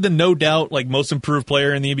 Isn't he the no doubt most improved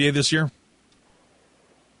player in the NBA this year?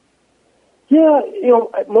 Yeah,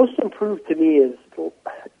 most improved to me is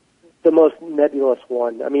the most nebulous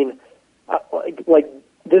one. I mean,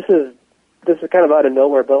 this is kind of out of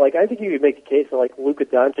nowhere, but I think you could make a case that Luka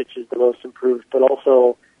Doncic is the most improved, but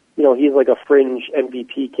also he's like a fringe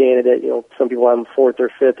MVP candidate. Some people have him 4th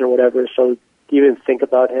or 5th or whatever. So do you even think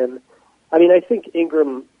about him? I mean, I think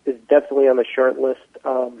Ingram is definitely on the short list.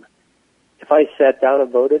 If I sat down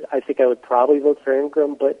and voted, I think I would probably vote for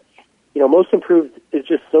Ingram, but most improved is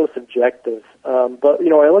just so subjective. But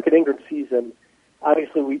I look at Ingram's season.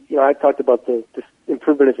 Obviously, I talked about the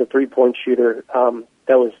improvement as a 3-point shooter.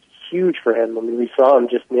 That was huge for him. I mean, we saw him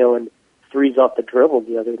just nailing threes off the dribble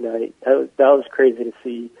the other night. That was crazy to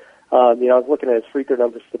see. I was looking at his free throw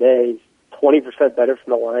numbers today. He's 20% better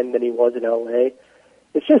from the line than he was in LA.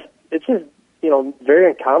 it's just very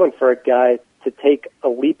uncommon for a guy to take a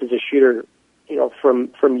leap as a shooter,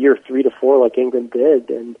 from year 3 to 4 like Ingram did,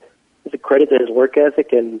 and it's a credit to his work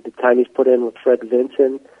ethic and the time he's put in with Fred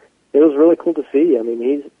Vinson. It was really cool to see. I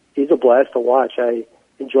mean, he's a blast to watch. I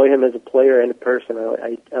enjoy him as a player and a person.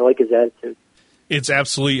 I like his attitude. It's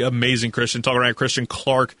absolutely amazing, Christian. Talking about Christian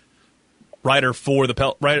Clark, writer for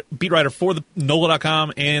beat writer for the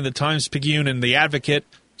NOLA.com and the Times-Picayune and the Advocate.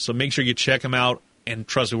 So make sure you check him out. And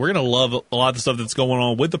trust me, we're going to love a lot of the stuff that's going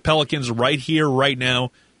on with the Pelicans right here, right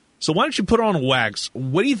now. So why don't you put on wax?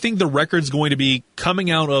 What do you think the record's going to be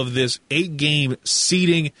coming out of this 8-game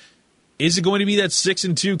seeding? Is it going to be that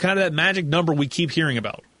 6-2, kind of that magic number we keep hearing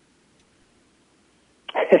about?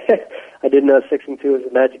 I didn't know 6-2 is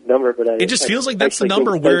a magic number, but it just feels like that's the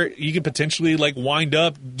number where you could potentially wind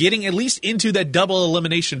up getting at least into that double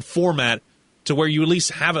elimination format, to where you at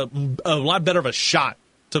least have a lot better of a shot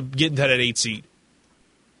to get into that 8 seed.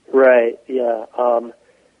 Right. Yeah.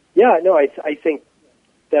 I think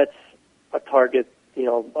that's a target,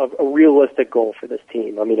 a realistic goal for this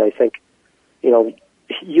team. I mean, I think,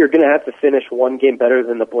 you're going to have to finish one game better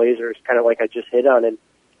than the Blazers, kind of like I just hit on, and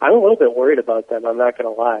I'm a little bit worried about them. I'm not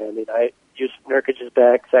going to lie. I mean, Nurkic is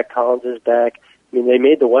back, Zach Collins is back. I mean, they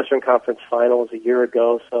made the Western Conference Finals a year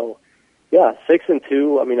ago, so yeah,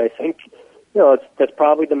 6-2. I mean, I think that's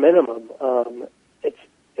probably the minimum.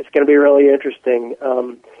 It's going to be really interesting.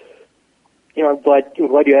 I'm glad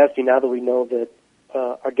you asked me now that we know that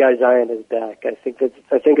our guy Zion is back. I think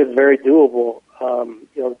it's very doable.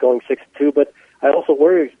 Going 6-2, but I also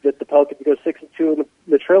worry that the Pelicans go 6-2 and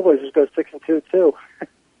the Trailblazers go 6-2 too.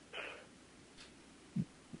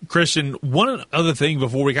 Christian, one other thing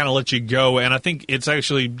before we kind of let you go, and I think it's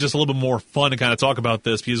actually just a little bit more fun to kind of talk about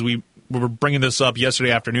this, because we were bringing this up yesterday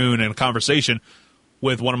afternoon in a conversation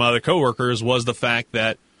with one of my other coworkers, was the fact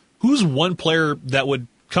that who's one player that would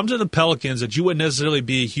come to the Pelicans that you wouldn't necessarily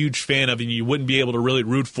be a huge fan of and you wouldn't be able to really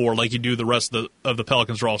root for like you do the rest of the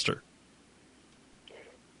Pelicans roster?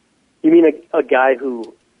 You mean a guy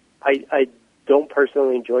who I don't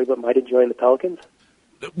personally enjoy but might enjoy in the Pelicans?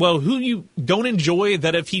 Well, who you don't enjoy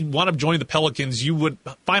that if he wound up joining the Pelicans, you would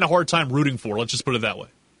find a hard time rooting for. Let's just put it that way.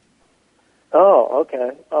 Oh,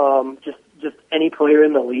 okay. Just any player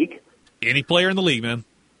in the league? Any player in the league, man.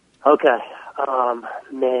 Okay.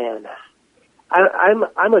 Man.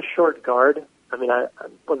 I'm a short guard. I mean, I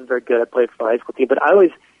wasn't very good. I played for my high school team, but I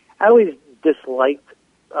always disliked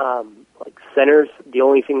centers. The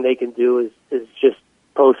only thing they can do is just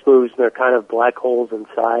post moves, and they're kind of black holes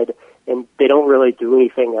inside, and they don't really do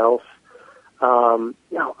anything else.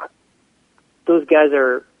 Those guys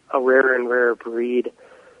are a rarer and rarer breed.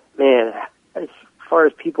 Man, as far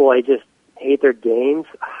as people, I just hate their games.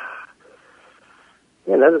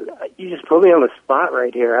 Man, you just put me on the spot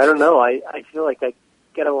right here. I don't know. I feel like I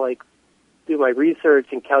gotta do my research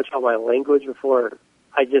and couch out my language before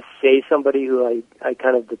I just say somebody who I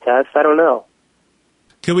kind of detest. I don't know.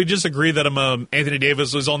 Can we just agree that Anthony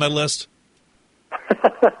Davis was on that list?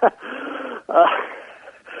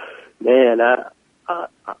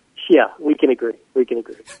 Yeah, we can agree.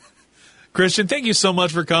 Christian, thank you so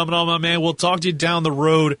much for coming on, my man. We'll talk to you down the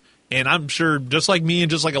road, and I'm sure, just like me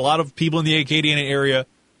and just like a lot of people in the Acadiana area,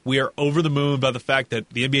 we are over the moon by the fact that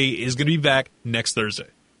the NBA is going to be back next Thursday.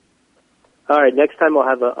 All right, next time I'll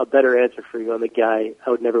have a better answer for you on the guy I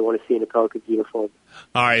would never want to see in a Pelicans uniform.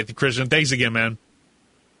 All right, Christian, thanks again, man.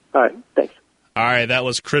 All right, thanks. All right, that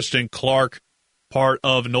was Christian Clark, part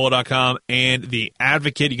of NOLA.com and The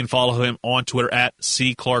Advocate. You can follow him on Twitter at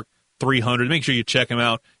 @CClark300. Make sure you check him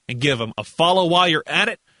out and give him a follow while you're at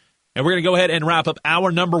it. And we're going to go ahead and wrap up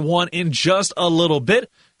hour number 1 in just a little bit.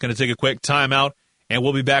 Going to take a quick timeout, and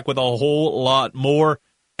we'll be back with a whole lot more.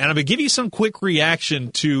 And I'm going to give you some quick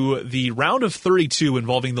reaction to the round of 32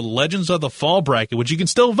 involving the Legends of the Fall bracket, which you can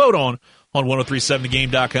still vote on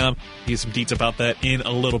 1037thegame.com. Get some deets about that in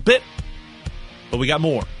a little bit. But we got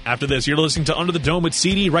more. After this, you're listening to Under the Dome with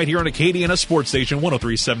CD right here on Acadiana Sports Station,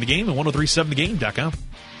 1037 The Game and 1037thegame.com.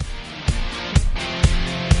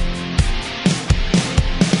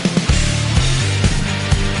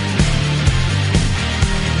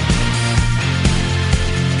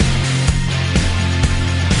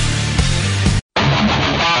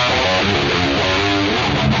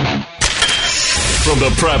 From the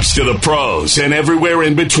preps to the pros and everywhere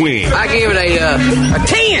in between. I give it a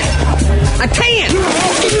 10. A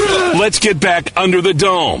 10. Let's get back under the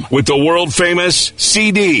dome with the world-famous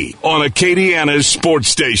CD on Acadiana's sports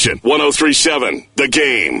station, 1037 The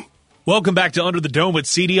Game. Welcome back to Under the Dome with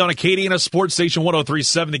CD on Acadiana Sports Station,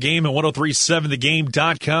 1037 The Game and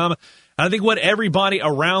 1037thegame.com. I think what everybody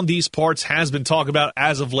around these parts has been talking about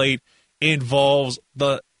as of late involves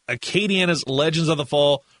the Acadiana's Legends of the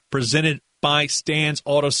Fall, presented by Stan's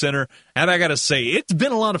Auto Center. And I got to say, it's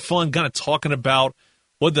been a lot of fun kind of talking about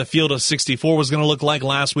what the field of 64 was going to look like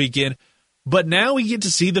last weekend. But now we get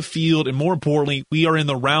to see the field, and more importantly, we are in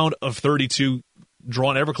the round of 32,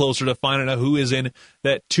 drawn ever closer to finding out who is in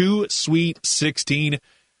that 2 Sweet 16.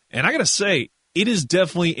 And I got to say, it is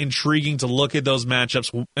definitely intriguing to look at those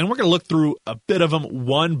matchups, and we're going to look through a bit of them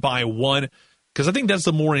one by one, because I think that's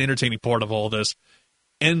the more entertaining part of all this.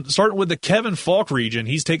 And starting with the Kevin Falk region,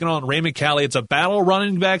 he's taking on Raymond Cali. It's a battle of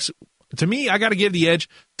running backs. To me, I got to give the edge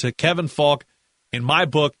to Kevin Falk in my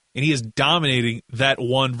book, and he is dominating that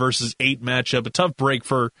 1 versus 8 matchup. A tough break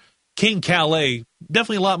for King Calais,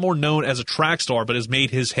 definitely a lot more known as a track star, but has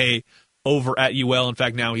made his hay over at UL. In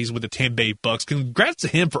fact, now he's with the Tampa Bay Bucks. Congrats to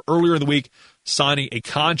him for earlier in the week signing a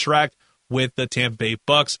contract with the Tampa Bay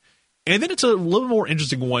Bucks. And then it's a little more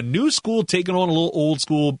interesting one. New school taking on a little old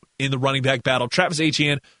school in the running back battle. Travis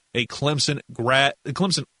Etienne, a Clemson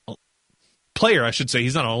player, I should say.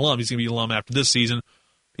 He's not an alum. He's going to be an alum after this season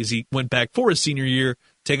because he went back for his senior year,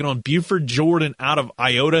 taking on Buford Jordan out of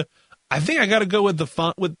Iota. I think I got to go with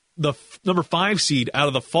the number 5 seed out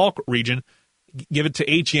of the Falk region. Give it to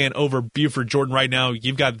Etienne over Buford Jordan right now.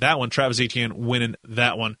 You've got that one. Travis Etienne winning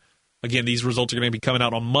that one. Again, these results are going to be coming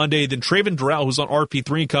out on Monday. Then Traven Durrell, who's on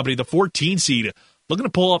RP3 and company, the 14 seed, looking to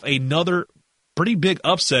pull off another pretty big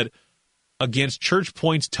upset against Church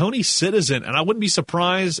Point's Tony Citizen. And I wouldn't be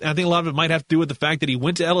surprised. And I think a lot of it might have to do with the fact that he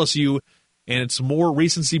went to LSU, and it's more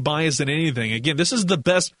recency bias than anything. Again, this is the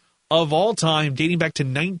best of all time, dating back to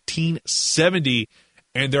 1970.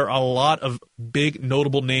 And there are a lot of big,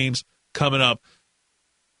 notable names coming up,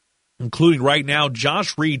 including right now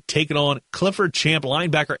Josh Reed taking on Clifford Champ,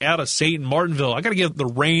 linebacker out of St. Martinville. I got to give the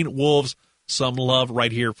Rain Wolves some love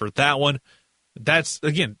right here for that one. That's,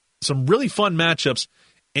 again, some really fun matchups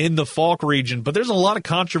in the Falk region, but there's a lot of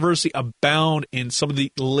controversy abound in some of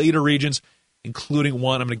the later regions, including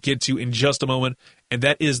one I'm going to get to in just a moment, and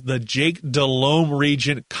that is the Jake Delhomme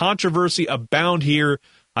region. Controversy abound here.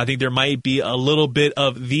 I think there might be a little bit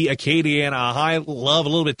of the Acadiana high love, a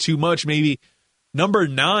little bit too much maybe. Number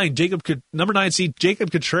 9 seed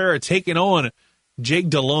Jacob Contreras taking on Jake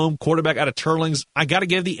Delhomme, quarterback out of Turlings. I got to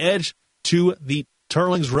give the edge to the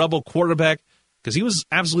Turlings Rebel quarterback because he was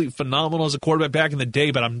absolutely phenomenal as a quarterback back in the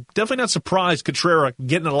day, but I'm definitely not surprised Contreras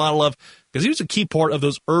getting a lot of love because he was a key part of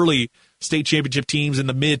those early state championship teams in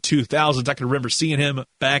the mid-2000s. I can remember seeing him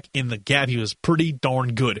back in the Gap. He was pretty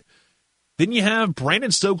darn good. Then you have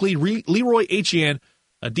Brandon Stokely, Leroy Etienne,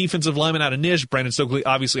 a defensive lineman out of Nish. Brandon Stokely,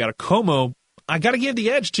 obviously out of Como. I got to give the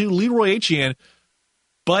edge to Leroy Etienne,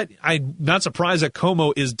 but I'm not surprised that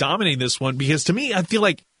Como is dominating this one because to me, I feel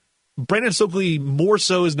like Brandon Stokely more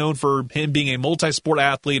so is known for him being a multi-sport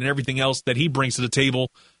athlete and everything else that he brings to the table.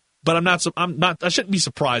 But I shouldn't be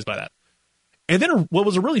surprised by that. And then what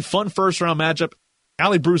was a really fun first round matchup,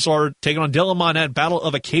 Allie Broussard taking on Dylan Monette, battle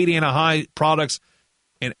of Acadiana High products,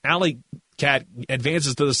 and Allie Cat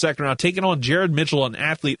advances to the second round, taking on Jared Mitchell, an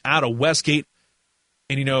athlete out of Westgate.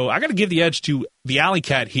 And, I got to give the edge to the Alley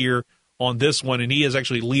Cat here on this one, and he is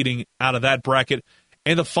actually leading out of that bracket.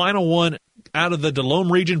 And the final one out of the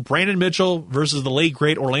Delhomme region, Brandon Mitchell versus the late,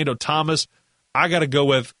 great Orlando Thomas. I got to go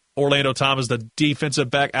with Orlando Thomas, the defensive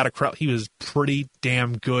back out of Crowd. He was pretty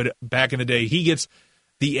damn good back in the day. He gets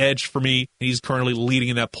the edge for me. He's currently leading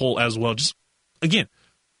in that poll as well. Just, again,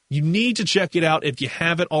 you need to check it out if you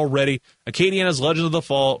haven't already. Acadiana's Legends of the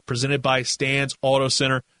Fall, presented by Stan's Auto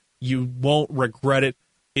Center. You won't regret it.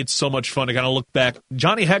 It's so much fun to kind of look back.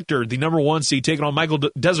 Johnny Hector, the number 1 seed, taking on Michael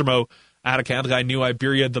Desermo out of Catholic New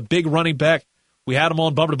Iberia, the big running back. We had him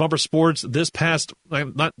on Bumper to Bumper Sports this past,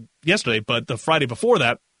 not yesterday, but the Friday before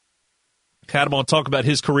that. Had him on talk about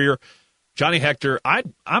his career. Johnny Hector,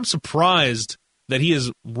 I'm surprised that he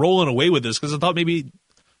is rolling away with this because I thought maybe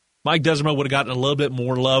Mike Desermo would have gotten a little bit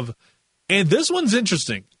more love. And this one's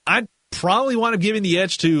interesting. I'd probably want to give him the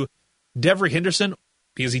edge to Devery Henderson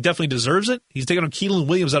because he definitely deserves it. He's taking on Keelan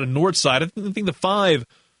Williams out of Northside. I think the 5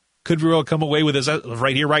 could very well come away with this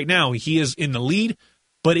right here, right now. He is in the lead,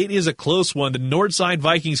 but it is a close one. The Northside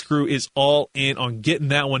Vikings crew is all in on getting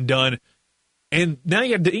that one done. And now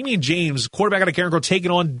you got Damian James, quarterback out of Carencro,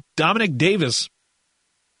 taking on Dominic Davis,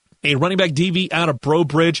 a running back DB out of Bro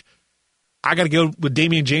Bridge. I got to go with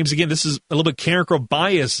Damian James again. This is a little bit Carencro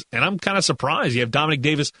bias, and I'm kind of surprised you have Dominic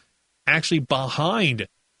Davis actually behind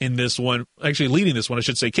in this one, actually leading this one, I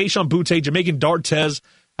should say. Keishon Butte, Jamaican Dartez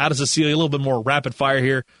out of Cecilia, a little bit more rapid fire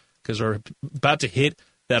here because we're about to hit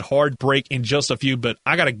that hard break in just a few, but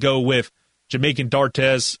I got to go with Jamaican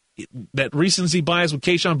Dartez. That recency bias with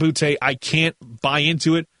Keishon Butte, I can't buy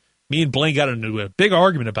into it. me and Blaine got into a big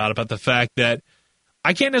argument about the fact that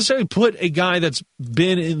I can't necessarily put a guy that's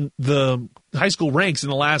been in the high school ranks in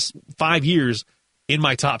the last 5 years in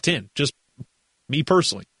my top 10, just me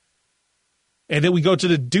personally. And then we go to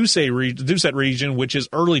the Doucette region, which is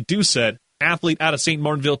Early Doucette, athlete out of St.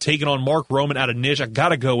 Martinville, taking on Mark Roman out of Nish. I got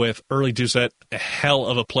to go with Early Doucette, a hell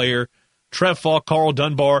of a player. Trev Falk, Carl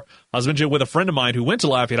Dunbar. I was mentioning with a friend of mine who went to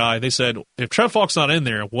Lafayette High. They said, if Trev Falk's not in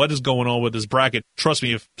there, what is going on with this bracket? Trust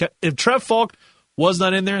me, if Trev Falk was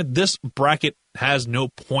not in there, this bracket has no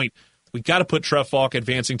point. We got to put Trev Falk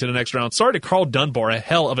advancing to the next round. Sorry to Carl Dunbar, a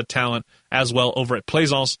hell of a talent as well over at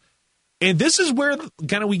Plaisance. And this is where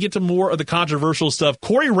kind of we get to more of the controversial stuff.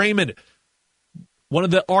 Corey Raymond, one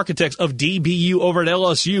of the architects of DBU over at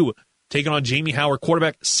LSU, taking on Jamie Howard,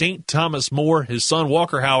 quarterback St. Thomas More. His son,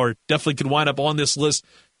 Walker Howard, definitely could wind up on this list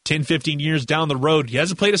 10, 15 years down the road. He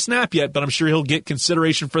hasn't played a snap yet, but I'm sure he'll get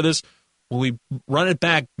consideration for this when we run it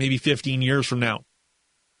back maybe 15 years from now.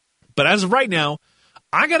 But as of right now,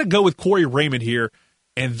 I got to go with Corey Raymond here,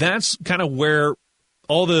 and that's kind of where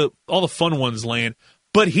all the fun ones land.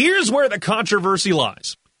 But here's where the controversy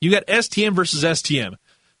lies. You got STM versus STM.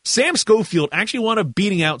 Sam Schofield actually wound up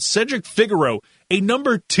beating out Cedric Figaro, a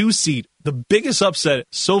number 2 seed, the biggest upset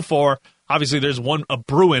so far. Obviously, there's one a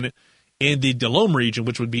brewing in the Delome region,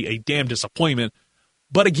 which would be a damn disappointment.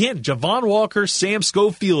 But again, Javon Walker, Sam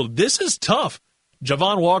Schofield, this is tough.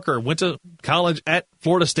 Javon Walker went to college at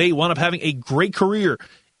Florida State, wound up having a great career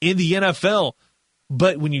in the NFL.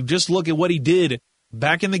 But when you just look at what he did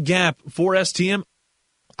back in the gap for STM,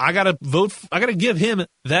 I got to give him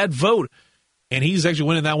that vote. And he's actually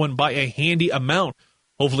winning that one by a handy amount.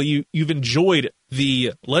 Hopefully you've enjoyed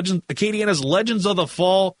the Acadiana's Legends of the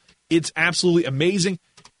Fall. It's absolutely amazing.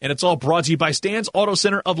 And it's all brought to you by Stan's Auto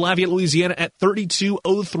Center of Lafayette, Louisiana at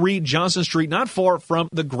 3203 Johnson Street, not far from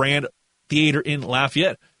the Grand Theater in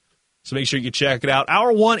Lafayette. So make sure you check it out.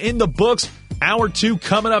 Hour 1 in the books. Hour 2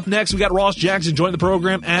 coming up next. We got Ross Jackson joining the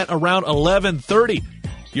program at around 11:30.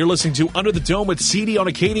 You're listening to Under the Dome with CD on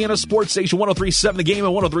Acadiana Sports Station 103.7 The Game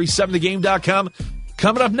and 103.7thegame.com.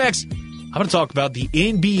 Coming up next, I'm going to talk about the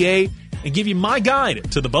NBA and give you my guide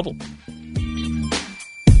to the bubble.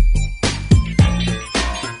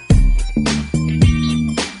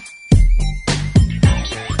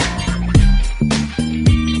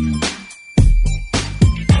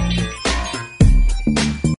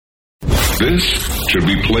 This should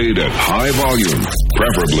be played at high volume,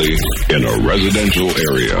 preferably in a residential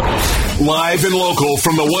area. Live and local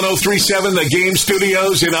from the 103.7 The Game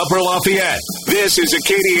studios in Upper Lafayette. This is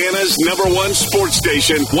Acadiana's #1 sports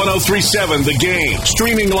station, 103.7 The Game.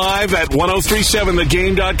 Streaming live at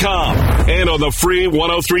 103.7thegame.com and on the free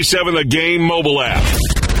 103.7 The Game mobile app.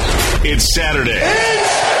 It's Saturday.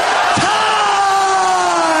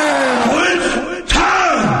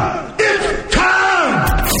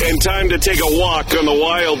 Time to take a walk on the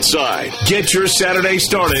wild side. Get your Saturday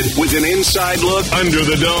started with an inside look under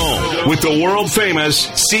the dome with the world-famous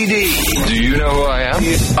CD. Do you know who I am?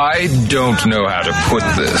 I don't know how to put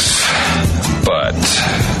this, but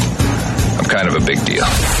I'm kind of a big deal.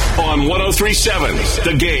 On 103.7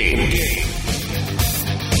 The Game.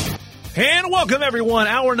 And welcome, everyone.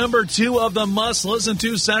 Hour number 2 of the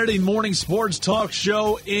must-listen-to Saturday morning sports talk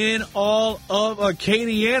show in all of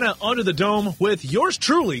Acadiana, Under the Dome, with yours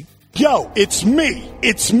truly. Yo, it's me.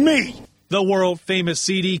 It's me. The world-famous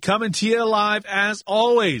CD, coming to you live, as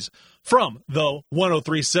always, from the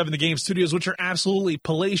 103.7 The Game studios, which are absolutely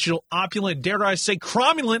palatial, opulent, dare I say,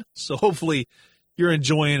 cromulent. So hopefully you're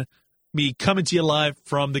enjoying me coming to you live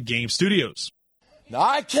from The Game studios. Now,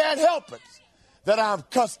 I can't help it that I'm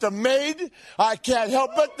custom made. I can't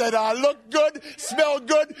help it that I look good, smell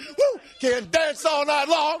good, can dance all night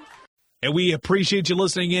long. And we appreciate you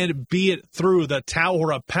listening in, be it through the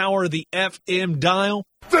Tower of Power, the FM dial.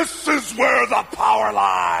 This is where the power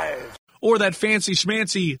lies. Or that fancy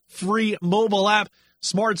schmancy free mobile app,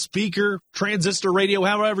 smart speaker, transistor radio,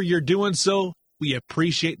 however you're doing so. We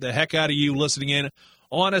appreciate the heck out of you listening in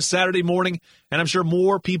on a Saturday morning, and I'm sure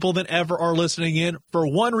more people than ever are listening in for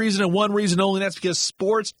one reason and one reason only. That's because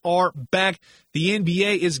sports are back. The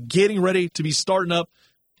NBA is getting ready to be starting up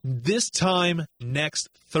this time next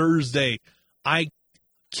Thursday. I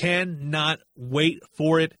cannot wait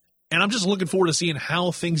for it, and I'm just looking forward to seeing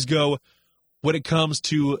how things go when it comes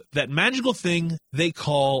to that magical thing they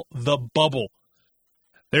call the bubble.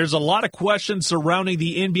 There's a lot of questions surrounding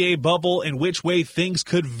the NBA bubble and which way things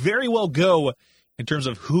could very well go in terms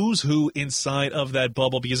of who's who inside of that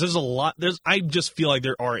bubble, because there's a lot. I just feel like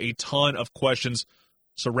there are a ton of questions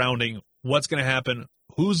surrounding what's going to happen,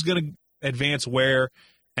 who's going to advance where,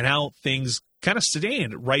 and how things kind of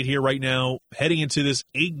stand right here, right now, heading into this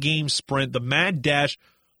 8-game sprint, the mad dash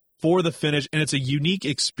for the finish, and it's a unique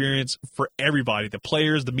experience for everybody, the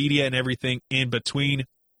players, the media, and everything in between.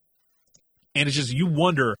 And it's just, you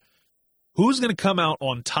wonder who's going to come out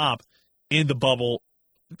on top in the bubble,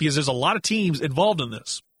 because there's a lot of teams involved in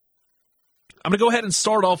this. I'm going to go ahead and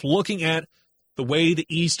start off looking at the way the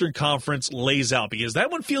Eastern Conference lays out, because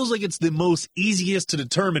that one feels like it's the most easiest to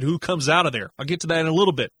determine who comes out of there. I'll get to that in a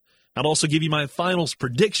little bit. I'll also give you my finals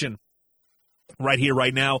prediction right here,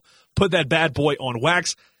 right now. Put that bad boy on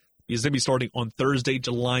wax. He's going to be starting on Thursday,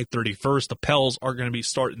 July 31st. The Pels are going to be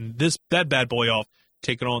starting that bad boy off,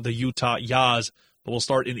 taking on the Utah Jazz. But we'll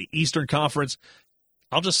start in the Eastern Conference.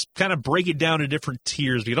 I'll just kind of break it down into different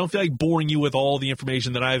tiers, because I don't feel like boring you with all the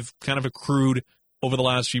information that I've kind of accrued over the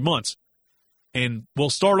last few months. And we'll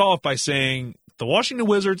start off by saying the Washington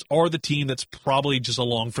Wizards are the team that's probably just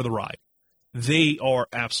along for the ride. They are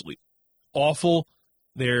absolutely awful.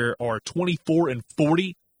 There are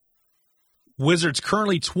 24-40. Wizards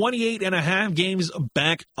currently 28.5 games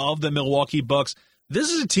back of the Milwaukee Bucks.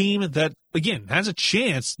 This is a team that, again, has a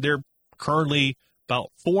chance. They're currently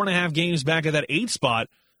about 4.5 games back at that 8 spot,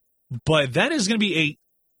 but that is going to be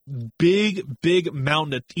a big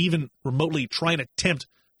mountain to even remotely try and attempt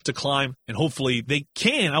to climb, and hopefully they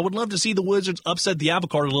can. I would love to see the Wizards upset the apple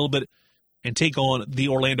cart a little bit and take on the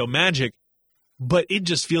Orlando Magic, but it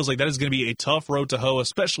just feels like that is going to be a tough road to hoe,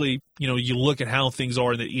 especially, you look at how things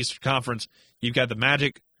are in the Eastern Conference. You've got the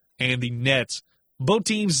Magic and the Nets. Both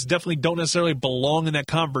teams definitely don't necessarily belong in that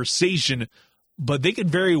conversation, but they could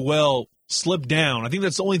very well slip down. I think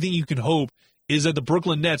that's the only thing you can hope, is that the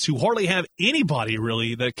Brooklyn Nets, who hardly have anybody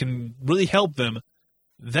really that can really help them,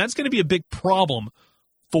 that's going to be a big problem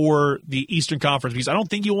for the Eastern Conference, because I don't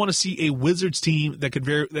think you want to see a Wizards team that could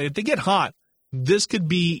if they get hot, this could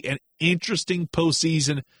be an interesting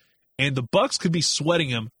postseason, and the Bucks could be sweating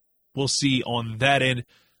them. We'll see on that end.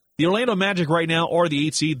 The Orlando Magic right now are the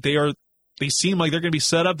 8 seed. They seem like they're going to be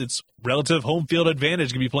set up. It's relative home field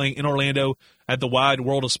advantage going to be playing in Orlando at the Wide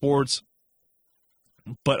World of Sports.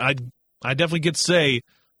 But I definitely get to say,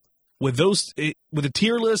 with the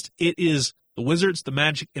tier list, it is the Wizards, the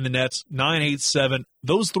Magic, and the Nets, 9, 8, 7.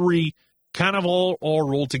 Those three kind of all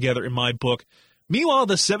rolled together in my book. Meanwhile,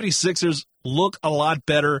 the 76ers look a lot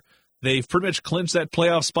better. They've pretty much clinched that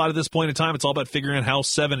playoff spot at this point in time. It's all about figuring out how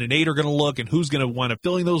 7 and 8 are going to look and who's going to wind up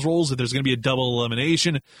filling those roles, if there's going to be a double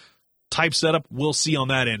elimination type setup. We'll see on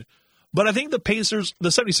that end. But I think the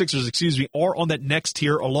 76ers, are on that next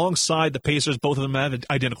tier alongside the Pacers. Both of them have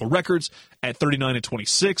identical records at 39 and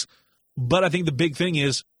 26. But I think the big thing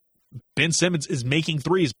is Ben Simmons is making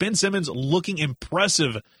threes. Ben Simmons looking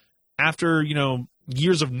impressive after,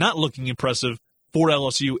 years of not looking impressive for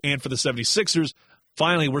LSU and for the 76ers.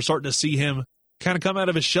 Finally, we're starting to see him kind of come out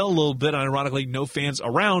of his shell a little bit. Ironically, no fans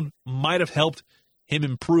around might have helped him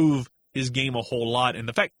improve his game a whole lot. And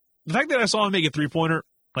the fact that I saw him make a three-pointer,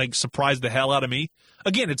 surprised the hell out of me.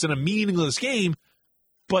 Again, it's in a meaningless game,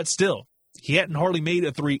 but still, he hadn't hardly made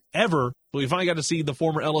a three ever. But we finally got to see the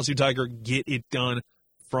former LSU Tiger get it done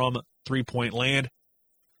from three-point land.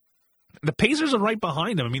 The Pacers are right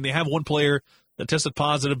behind him. I mean, they have one player that tested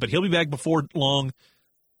positive, but he'll be back before long.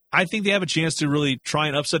 I think they have a chance to really try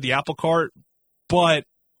and upset the apple cart, but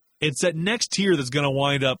it's that next tier that's going to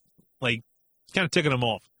wind up, kind of ticking them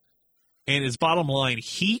off. And it's bottom line,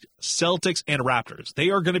 Heat, Celtics, and Raptors. They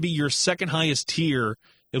are going to be your second highest tier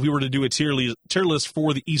if we were to do a tier list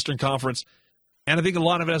for the Eastern Conference. And I think a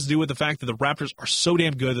lot of it has to do with the fact that the Raptors are so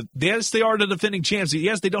damn good. Yes, they are the defending champs.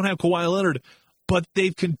 Yes, they don't have Kawhi Leonard, but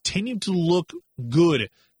they've continued to look good.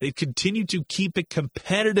 They've continued to keep it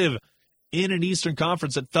competitive in an Eastern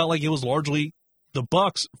Conference that felt like it was largely the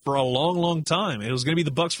Bucks for a long, long time. It was going to be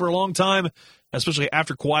the Bucks for a long time, especially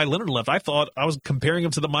after Kawhi Leonard left. I thought I was comparing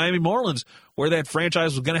him to the Miami Marlins, where that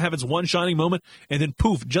franchise was going to have its one shining moment, and then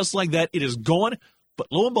poof, just like that, it is gone. But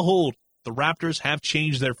lo and behold, the Raptors have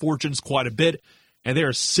changed their fortunes quite a bit, and they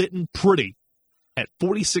are sitting pretty at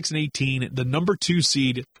 46 and 18, the number 2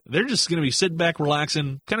 seed. They're just going to be sitting back,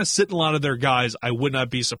 relaxing, kind of sitting a lot of their guys. I would not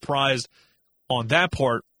be surprised on that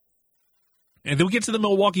part. And then we get to the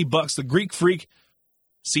Milwaukee Bucks. The Greek Freak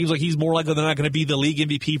seems like he's more likely than not going to be the league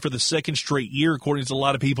MVP for the second straight year, according to a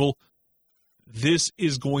lot of people. This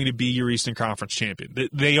is going to be your Eastern Conference champion.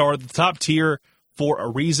 They are the top tier for a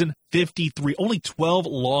reason. 53, only 12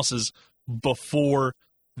 losses before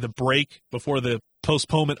the break, before the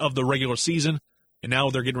postponement of the regular season. And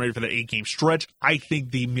now they're getting ready for the 8-game stretch. I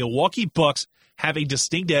think the Milwaukee Bucks have a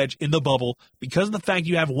distinct edge in the bubble because of the fact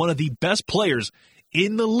you have one of the best players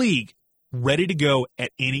in the league ready to go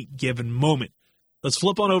at any given moment. Let's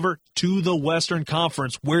flip on over to the Western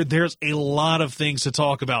Conference, where there's a lot of things to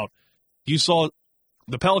talk about. You saw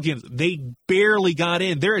the Pelicans, they barely got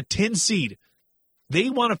in. They're a 10 seed. They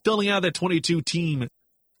wound up filling out that 22-team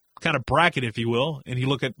kind of bracket, if you will, and you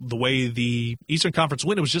look at the way the Eastern Conference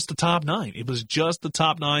went, it was just the top 9. It was just the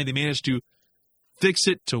top 9. They managed to fix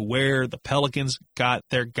it to where the Pelicans got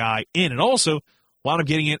their guy in, and also wound up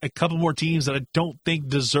getting in a couple more teams that I don't think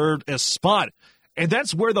deserved a spot. And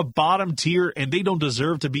that's where the bottom tier, and they don't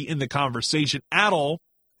deserve to be in the conversation at all,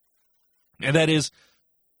 and that is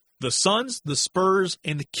the Suns, the Spurs,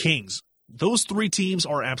 and the Kings. Those 3 teams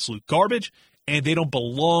are absolute garbage, and they don't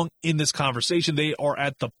belong in this conversation. They are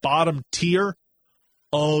at the bottom tier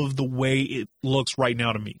of the way it looks right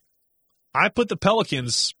now to me. I put the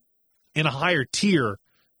Pelicans in a higher tier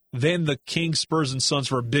than the Kings, Spurs, and Suns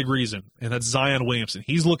for a big reason, and that's Zion Williamson.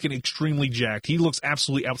 He's looking extremely jacked. He looks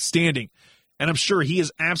absolutely outstanding, and I'm sure he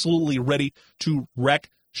is absolutely ready to wreck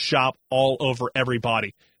shop all over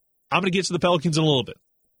everybody. I'm going to get to the Pelicans in a little bit,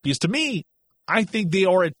 because to me, I think they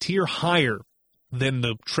are a tier higher than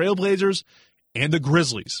the Trailblazers and the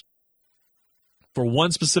Grizzlies for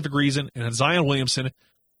one specific reason, and it's Zion Williamson.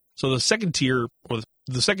 So the second tier, or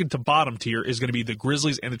the second to bottom tier, is going to be the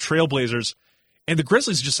Grizzlies and the Trailblazers. And the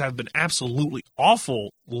Grizzlies just have been absolutely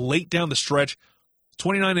awful late down the stretch,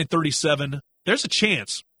 29-37. There's a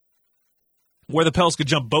chance where the Pels could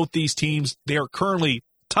jump both these teams. They are currently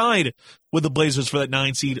tied with the Blazers for that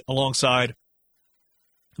 9 seed alongside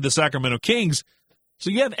the Sacramento Kings. So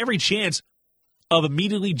you have every chance of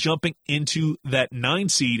immediately jumping into that 9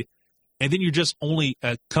 seed, and then you're just only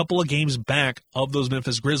a couple of games back of those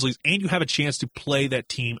Memphis Grizzlies, and you have a chance to play that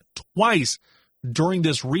team twice during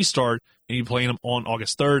this restart, and you're playing them on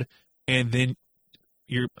August 3rd, and then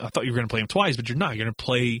I thought you were going to play them twice, but you're not. You're going to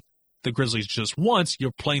play the Grizzlies just once.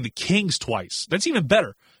 You're playing the Kings twice. That's even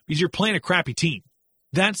better, because you're playing a crappy team.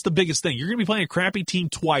 That's the biggest thing. You're going to be playing a crappy team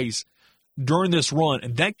twice during this run,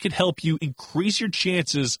 and that could help you increase your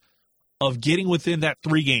chances of getting within that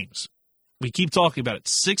 3 games. We keep talking about it.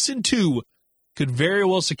 6-2 could very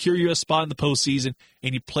well secure you a spot in the postseason,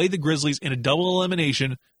 and you play the Grizzlies in a double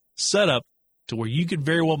elimination setup to where you could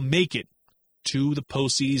very well make it to the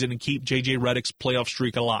postseason and keep J.J. Redick's playoff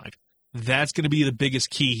streak alive. That's going to be the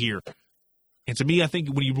biggest key here. And to me, I think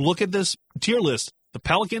when you look at this tier list, the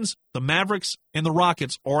Pelicans, the Mavericks, and the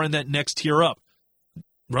Rockets are in that next tier up.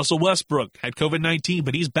 Russell Westbrook had COVID-19,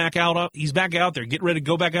 but he's back out. He's back out there, getting ready to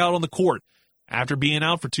go back out on the court after being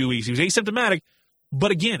out for 2 weeks. He was asymptomatic,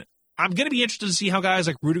 but again, I'm going to be interested to see how guys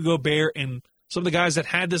like Rudy Gobert and some of the guys that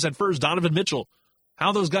had this at first, Donovan Mitchell,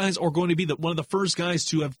 how those guys are going to be one of the first guys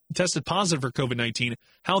to have tested positive for COVID-19,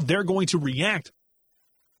 how they're going to react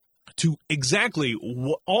to exactly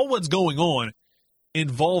all what's going on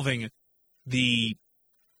involving the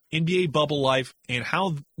NBA bubble life and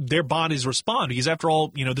how their bodies respond. Because after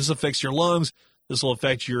all, this affects your lungs. This will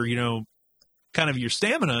affect your, kind of your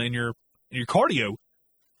stamina and your cardio.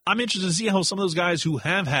 I'm interested to see how some of those guys who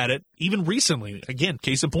have had it, even recently, again,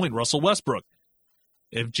 case in point, Russell Westbrook,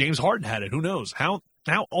 if James Harden had it, who knows? How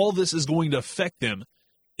all this is going to affect them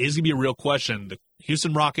is going to be a real question. The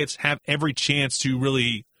Houston Rockets have every chance to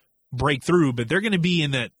really break through, but they're going to be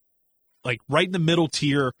in that, right in the middle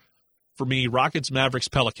tier for me, Rockets, Mavericks,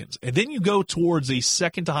 Pelicans. And then you go towards the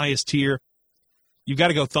second to highest tier. You've got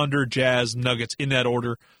to go Thunder, Jazz, Nuggets in that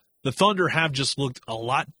order. The Thunder have just looked a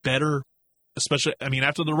lot better, especially,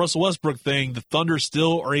 after the Russell Westbrook thing, the Thunder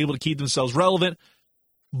still are able to keep themselves relevant,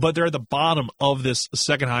 but they're at the bottom of this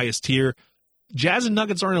second highest tier. Jazz and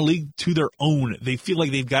Nuggets are in a league to their own. They feel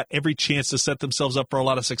like they've got every chance to set themselves up for a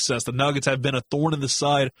lot of success. The Nuggets have been a thorn in the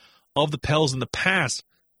side of the Pels in the past,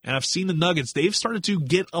 and I've seen the Nuggets. They've started to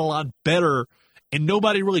get a lot better, and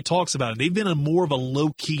nobody really talks about it. They've been more of a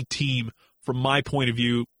low-key team from my point of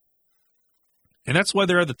view, and that's why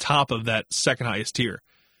they're at the top of that second highest tier.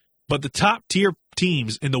 But the top-tier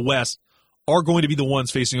teams in the West are going to be the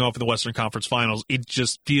ones facing off in the Western Conference Finals. It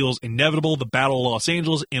just feels inevitable. The Battle of Los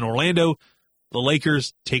Angeles in Orlando, the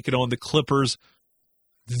Lakers take it on the Clippers.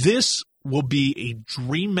 This will be a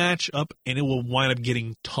dream matchup, and it will wind up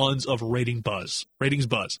getting tons of ratings buzz.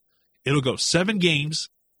 It'll go 7 games.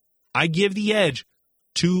 I give the edge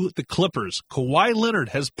to the Clippers. Kawhi Leonard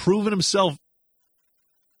has proven himself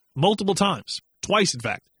multiple times, twice in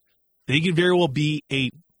fact, that he could very well be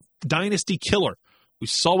a dynasty killer. We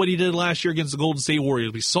saw what he did last year against the Golden State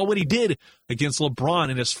Warriors. We saw what he did against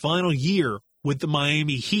LeBron in his final year with the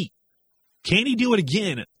Miami Heat. Can he do it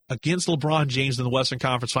again against LeBron James in the Western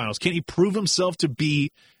Conference Finals? Can he prove himself to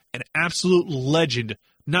be an absolute legend,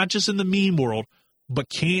 not just in the meme world, but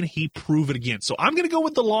can he prove it again? So I'm going to go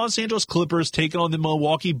with the Los Angeles Clippers taking on the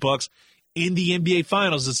Milwaukee Bucks in the NBA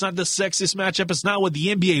Finals. It's not the sexiest matchup. It's not what the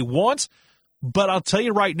NBA wants. But I'll tell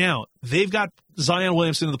you right now, they've got Zion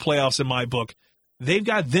Williamson in the playoffs in my book. They've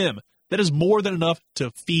got them. That is more than enough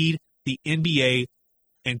to feed the NBA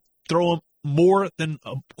and throw them more than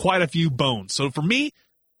quite a few bones. So for me,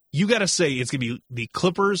 you got to say it's going to be the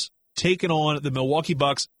Clippers taking on the Milwaukee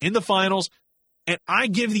Bucks in the finals. And I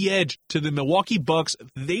give the edge to the Milwaukee Bucks.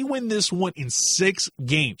 They win this one in 6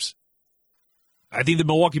 games. I think the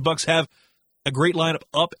Milwaukee Bucks have a great lineup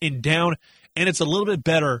up and down, and it's a little bit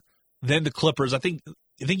better than the Clippers. I think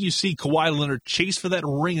you see Kawhi Leonard chase for that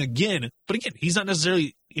ring again, but again,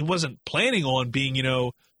 he wasn't planning on being,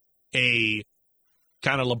 a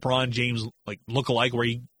kind of LeBron James like lookalike where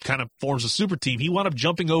he kind of forms a super team. He wound up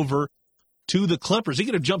jumping over to the Clippers. He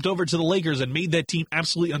could have jumped over to the Lakers and made that team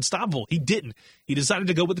absolutely unstoppable. He didn't. He decided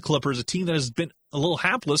to go with the Clippers, a team that has been a little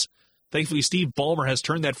hapless. Thankfully, Steve Ballmer has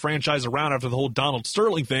turned that franchise around after the whole Donald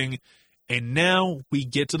Sterling thing, and now we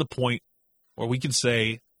get to the point where we can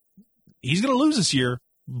say he's going to lose this year,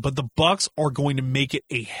 but the Bucks are going to make it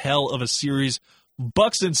a hell of a series.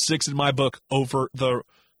 Bucks in 6 in my book over the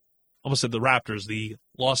Raptors, the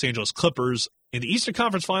Los Angeles Clippers. In the Eastern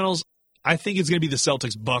Conference Finals, I think it's going to be the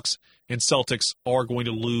Celtics-Bucks, and Celtics are going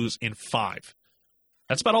to lose in 5.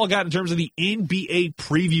 That's about all I got in terms of the NBA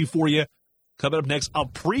preview for you. Coming up next, I'll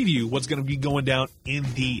preview what's going to be going down in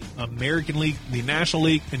the American League, the National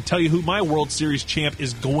League, and tell you who my World Series champ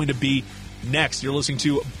is going to be next. You're listening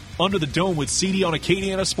to Under the Dome with CD on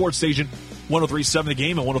Acadiana Sports Station, 103.7 The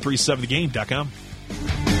Game and 103.7thegame.com.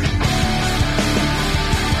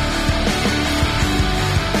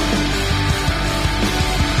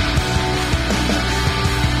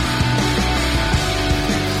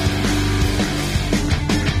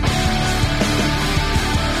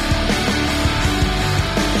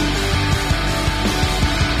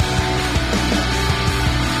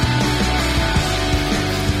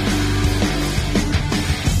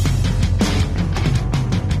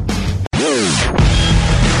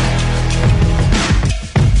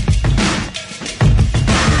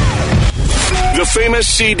 Famous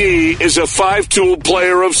CD is a 5-tool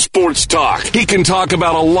player of sports talk. He can talk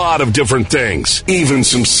about a lot of different things, even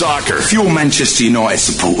some soccer. If you're Manchester United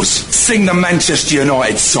supporters, sing the Manchester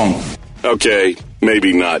United song. Okay,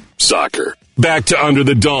 maybe not soccer. Back to Under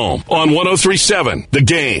the Dome on 103.7 The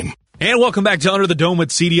Game. And welcome back to Under the Dome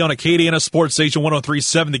with CD on Acadiana Sports Station,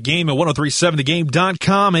 103.7 The Game and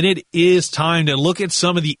 103.7thegame.com. And it is time to look at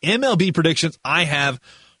some of the MLB predictions I have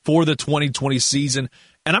for the 2020 season.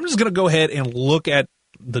 And I'm just going to go ahead and look at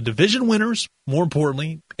the division winners, more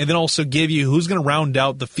importantly, and then also give you who's going to round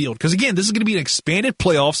out the field. Because, again, this is going to be an expanded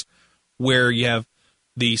playoffs where you have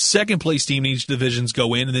the second-place team in each divisions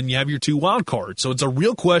go in, and then you have your 2 wild cards. So it's a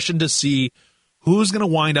real question to see who's going to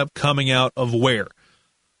wind up coming out of where.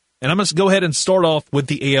 And I'm going to go ahead and start off with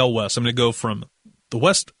the AL West. I'm going to go from the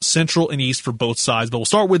West, Central, and East for both sides. But we'll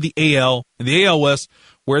start with the AL. In the AL West,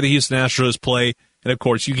 where the Houston Astros play. And, of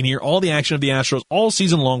course, you can hear all the action of the Astros all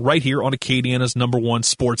season long right here on Acadiana's #1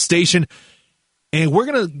 sports station. And we're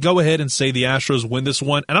going to go ahead and say the Astros win this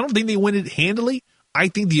one. And I don't think they win it handily. I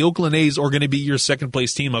think the Oakland A's are going to be your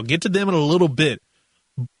second-place team. I'll get to them in a little bit.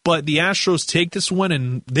 But the Astros take this one,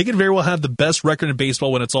 and they could very well have the best record in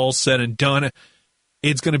baseball when it's all said and done.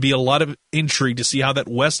 It's going to be a lot of intrigue to see how that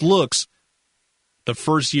West looks the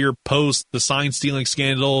first year post the sign-stealing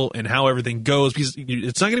scandal and how everything goes, because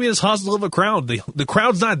it's not going to be as hostile of a crowd. The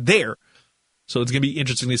crowd's not there, so it's going to be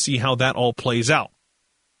interesting to see how that all plays out.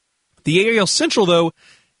 The AL Central, though,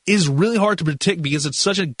 is really hard to predict because it's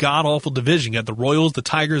such a god-awful division. You got the Royals, the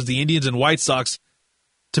Tigers, the Indians, and White Sox.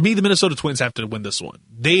 To me, the Minnesota Twins have to win this one.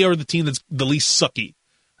 They are the team that's the least sucky,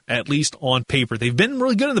 at least on paper. They've been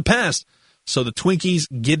really good in the past, so the Twinkies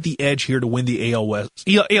get the edge here to win the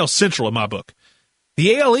AL Central in my book.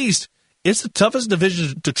 The AL East, it's the toughest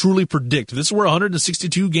division to truly predict. This is where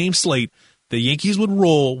 162-game slate, the Yankees would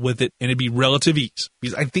roll with it, and it'd be relative ease.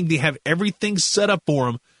 Because I think they have everything set up for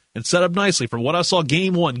them and set up nicely. From what I saw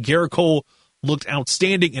Game 1, Garrett Cole looked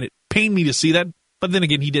outstanding, and it pained me to see that. But then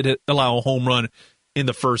again, he did allow a home run in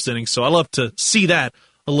the first inning, so I love to see that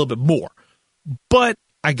a little bit more. But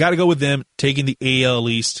I got to go with them taking the AL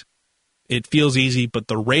East. It feels easy, but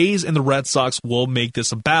the Rays and the Red Sox will make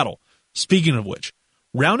this a battle. Speaking of which,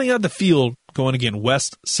 rounding out the field, going again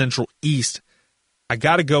West, Central, East, I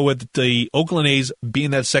got to go with the Oakland A's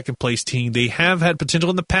being that second-place team. They have had potential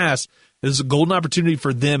in the past. This is a golden opportunity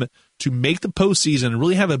for them to make the postseason and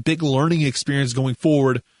really have a big learning experience going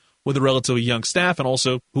forward with a relatively young staff. And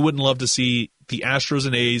also, who wouldn't love to see the Astros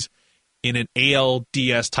and A's in an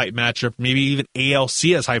ALDS-type matchup, maybe even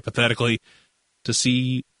ALCS hypothetically, to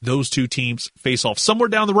see those two teams face off somewhere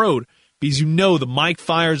down the road because you know the Mike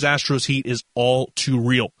Fiers Astros heat is all too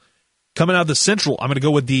real. Coming out of the Central, I'm going to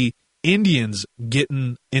go with the Indians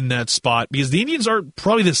getting in that spot because the Indians are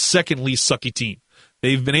probably the second least sucky team.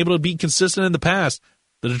 They've been able to be consistent in the past.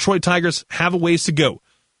 The Detroit Tigers have a ways to go.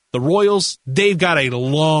 The Royals, they've got a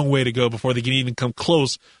long way to go before they can even come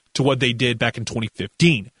close to what they did back in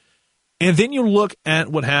 2015. And then you look at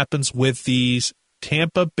what happens with these not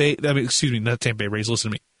Tampa Bay Rays,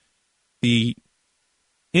 listen to me. The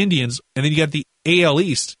Indians, and then you got the AL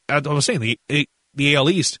East. I was saying the AL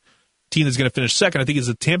East team that's going to finish second, I think, is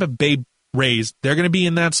the Tampa Bay Rays. They're going to be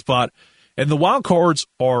in that spot. And the wild cards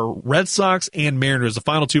are Red Sox and Mariners. The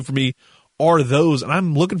final two for me are those. And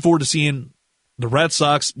I'm looking forward to seeing the Red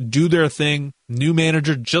Sox do their thing. New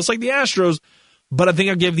manager, just like the Astros. But I think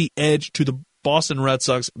I'll give the edge to the Boston Red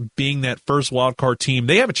Sox being that first wild card team.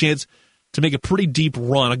 They have a chance to make a pretty deep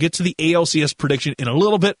run. I'll get to the ALCS prediction in a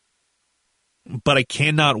little bit, but I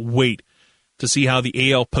cannot wait to see how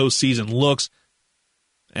the AL postseason looks.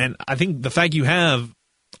 And I think the fact you have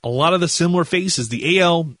a lot of the similar faces, the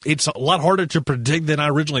AL, it's a lot harder to predict than I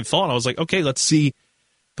originally thought. I was like, okay, let's see.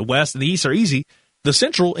 The West and the East are easy. The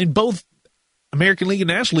Central in both American League and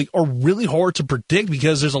National League are really hard to predict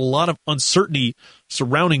because there's a lot of uncertainty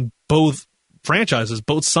surrounding both franchises,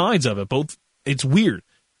 both sides of it. It's weird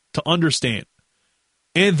to understand.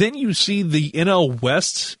 And then you see the NL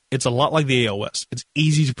West. It's a lot like the AL West. It's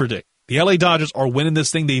easy to predict. The LA Dodgers are winning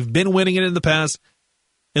this thing. They've been winning it in the past.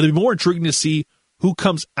 It'll be more intriguing to see who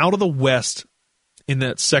comes out of the West in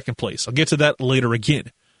that second place. I'll get to that later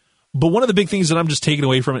again. But one of the big things that I'm just taking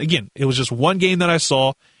away from it, again, it was just one game that I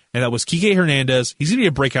saw, and that was Kike Hernandez. He's going to be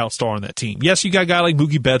a breakout star on that team. Yes, you got a guy like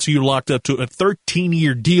Mookie Betts who you're locked up to a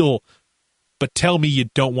 13-year deal, but tell me you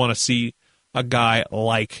don't want to see a guy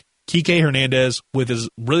like Kike Hernandez with his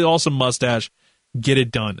really awesome mustache get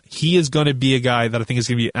it done. He is going to be a guy that I think is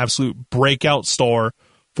going to be an absolute breakout star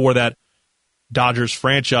for that Dodgers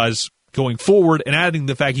franchise going forward. And adding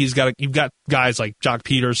the fact you've got guys like Jock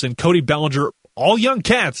Peterson, Cody Bellinger, all young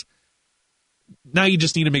cats. Now you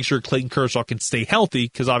just need to make sure Clayton Kershaw can stay healthy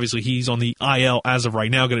because obviously he's on the IL as of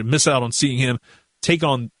right now. Going to miss out on seeing him take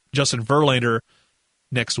on Justin Verlander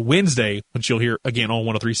next Wednesday, which you'll hear again on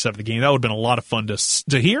 103.7 The Game. That would have been a lot of fun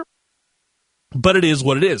to hear, but it is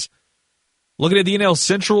what it is. Looking at the NL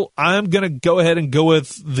Central, I'm going to go ahead and go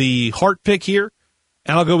with the heart pick here,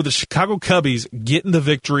 and I'll go with the Chicago Cubbies getting the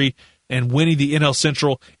victory and winning the NL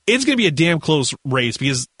Central. It's going to be a damn close race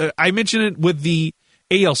because I mentioned it with the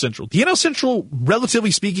AL Central. The NL Central,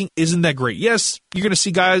 relatively speaking, isn't that great. Yes, you're going to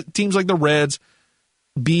see teams like the Reds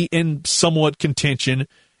be in somewhat contention,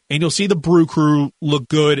 and you'll see the Brew Crew look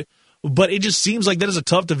good, but it just seems like that is a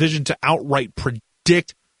tough division to outright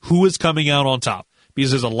predict who is coming out on top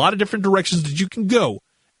because there's a lot of different directions that you can go,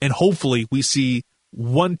 and hopefully we see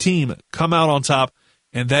one team come out on top,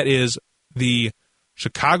 and that is the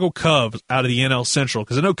Chicago Cubs out of the NL Central,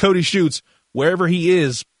 because I know Cody Schutz, wherever he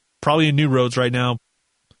is, probably in New Roads right now,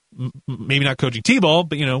 maybe not coaching T-ball,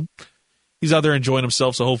 but, he's out there enjoying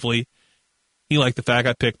himself, so hopefully he liked the fact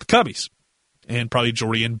I picked the Cubbies. And probably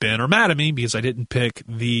Jordy and Ben are mad at me because I didn't pick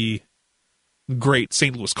the great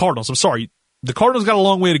St. Louis Cardinals. I'm sorry. The Cardinals got a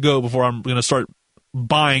long way to go before I'm going to start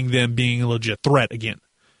buying them being a legit threat again.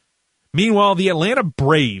 Meanwhile, the Atlanta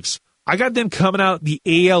Braves, I got them coming out the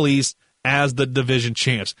AL East as the division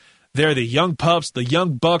champs. They're the young pups, the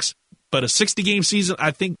young bucks, but a 60-game season,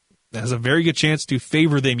 I think, has a very good chance to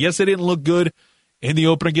favor them. Yes, they didn't look good in the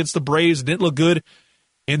opener against the Braves. It didn't look good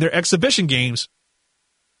in their exhibition games.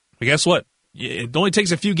 But guess what? It only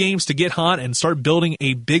takes a few games to get hot and start building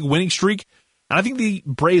a big winning streak. And I think the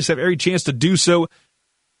Braves have every chance to do so.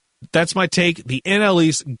 That's my take. The NL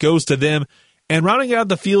East goes to them. And rounding out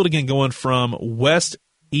the field again, going from West,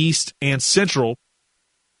 East, and Central.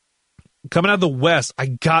 Coming out of the West,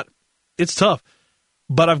 it's tough.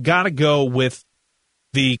 But I've got to go with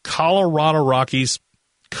the Colorado Rockies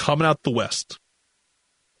coming out the West.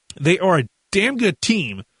 They are a damn good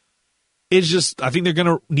team. It's just, I think they're going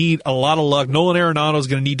to need a lot of luck. Nolan Arenado is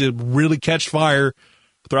going to need to really catch fire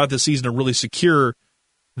throughout the season to really secure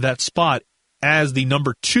that spot as the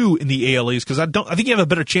number 2 in the AL East, because I think you have a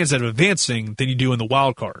better chance at advancing than you do in the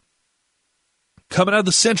wild card. Coming out of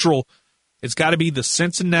the Central, it's got to be the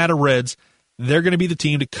Cincinnati Reds. They're going to be the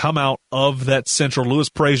team to come out of that Central. Louis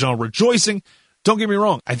Prejean rejoicing. Don't get me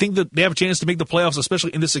wrong. I think that they have a chance to make the playoffs,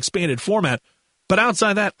 especially in this expanded format. But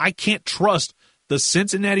outside that, I can't trust the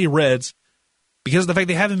Cincinnati Reds because of the fact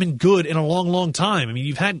they haven't been good in a long, long time. I mean,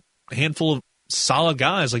 you've had a handful of solid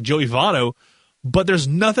guys like Joey Votto, but there's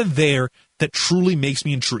nothing there that truly makes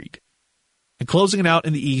me intrigued. And closing it out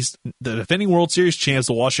in the East, the defending World Series champs,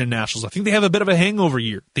 the Washington Nationals. I think they have a bit of a hangover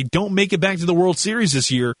year. They don't make it back to the World Series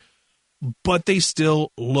this year, but they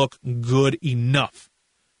still look good enough.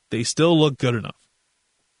 They still look good enough.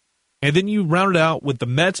 And then you round it out with the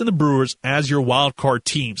Mets and the Brewers as your wild card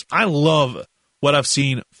teams. I love what I've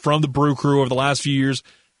seen from the Brew Crew over the last few years.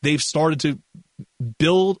 They've started to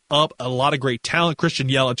build up a lot of great talent. Christian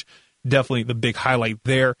Yelich, definitely the big highlight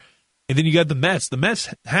there. And then you got the Mets. The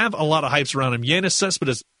Mets have a lot of hypes around him.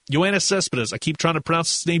 Yoenis Cespedes. I keep trying to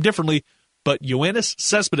pronounce his name differently, but Yoenis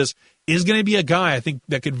Cespedes is going to be a guy I think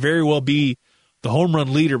that could very well be the home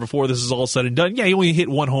run leader before this is all said and done. Yeah, he only hit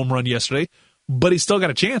one home run yesterday, but he's still got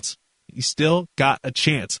a chance. He's still got a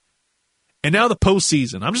chance. And now the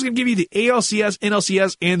postseason. I'm just going to give you the ALCS,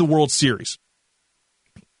 NLCS, and the World Series.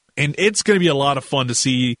 And it's going to be a lot of fun to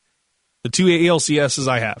see the two ALCSs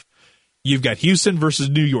I have. You've got Houston versus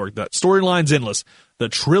New York. The storyline's endless. The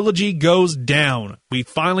trilogy goes down. We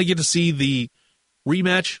finally get to see the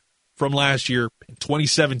rematch from last year in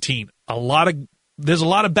 2017. There's a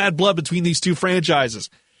lot of bad blood between these two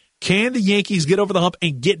franchises. Can the Yankees get over the hump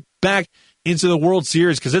and get back into the World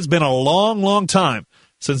Series? Because it's been a long, long time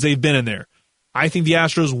since they've been in there. I think the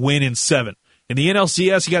Astros win in 7. In the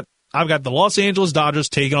NLCS, I've got the Los Angeles Dodgers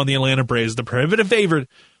taking on the Atlanta Braves, the prohibitive favorite,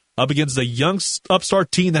 up against the young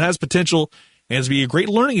upstart team that has potential and it's be a great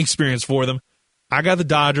learning experience for them. I got the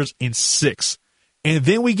Dodgers in 6. And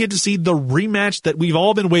then we get to see the rematch that we've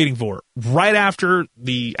all been waiting for. Right after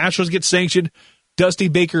the Astros get sanctioned, Dusty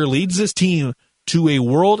Baker leads this team to a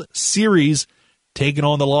World Series taking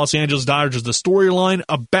on the Los Angeles Dodgers. The storyline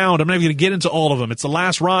abound. I'm not even going to get into all of them. It's the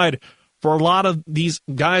last ride for a lot of these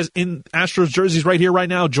guys in Astros jerseys right here, right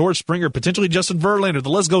now. George Springer, potentially Justin Verlander. The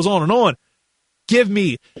list goes on and on. Give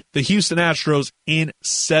me the Houston Astros in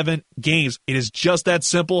 7 games. It is just that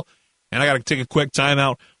simple. And I got to take a quick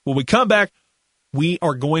timeout. When we come back, we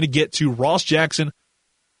are going to get to Ross Jackson,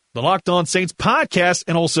 the Locked On Saints podcast,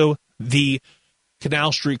 and also the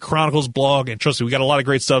Canal Street Chronicles blog. And trust me, we got a lot of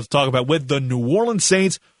great stuff to talk about with the New Orleans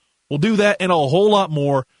Saints. We'll do that and a whole lot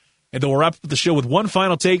more. And then we'll wrap up the show with one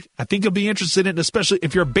final take. I think you'll be interested in it, especially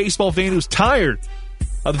if you're a baseball fan who's tired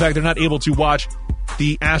of the fact they're not able to watch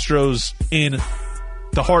the Astros in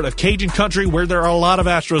the heart of Cajun country, where there are a lot of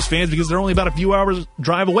Astros fans because they're only about a few hours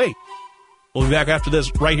drive away. We'll be back after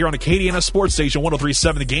this right here on Acadiana Sports Station,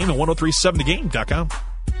 103.7 The Game and 103.7thegame.com.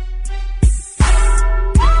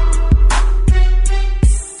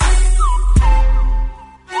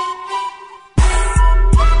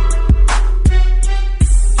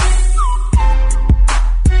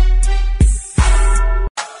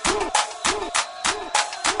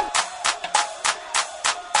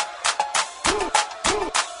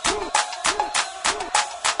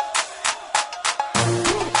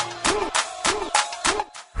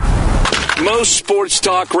 Most sports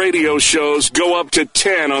talk radio shows go up to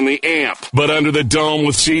 10 on the amp, but Under the Dome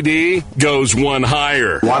with CD goes one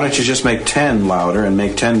higher. Why don't you just make 10 louder and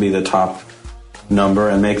make 10 be the top number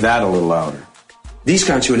and make that a little louder? These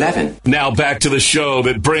go to 11. Now back to the show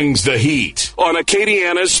that brings the heat on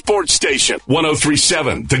Acadiana's sports station,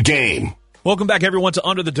 103.7 The Game. Welcome back, everyone, to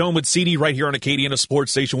Under the Dome with CD right here on Acadiana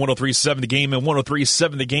Sports Station, 103.7 The Game and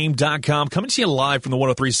 103.7thegame.com. Coming to you live from the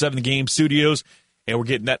 103.7 The Game studios. And we're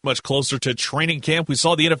getting that much closer to training camp. We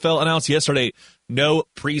saw the NFL announce yesterday, no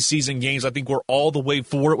preseason games. I think we're all the way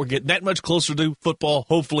for it. We're getting that much closer to football,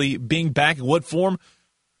 hopefully being back. In what form?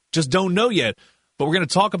 Just don't know yet. But we're going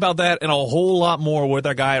to talk about that and a whole lot more with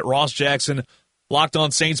our guy, Ross Jackson, Locked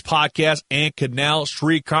On Saints podcast and Canal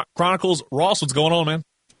Street Chronicles. Ross, what's going on, man?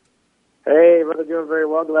 Hey, brother, doing very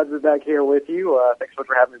well. Glad to be back here with you. Thanks so much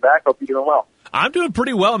for having me back. Hope you're doing well. I'm doing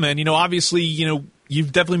pretty well, man. You know, obviously,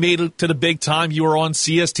 you've definitely made it to the big time. You were on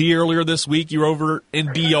CST earlier this week. You were over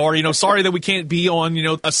in BR. Sorry that we can't be on,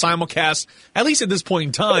 a simulcast, at least at this point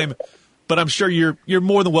in time. But I'm sure you're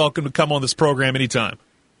more than welcome to come on this program anytime.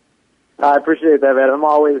 I appreciate that, man. I'm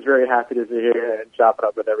always very happy to sit here and chop it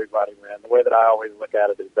up with everybody, man. The way that I always look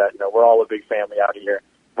at it is that, we're all a big family out here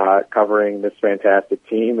covering this fantastic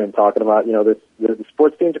team and talking about, the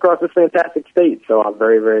sports teams across this fantastic state. So I'm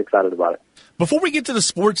very, very excited about it. Before we get to the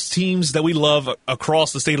sports teams that we love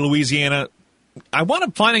across the state of Louisiana, I wound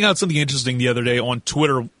up finding out something interesting the other day on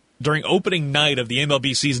Twitter during opening night of the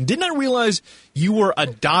MLB season. Did not realize you were a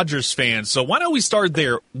Dodgers fan. So why don't we start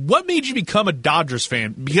there? What made you become a Dodgers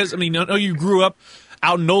fan? Because, I know you grew up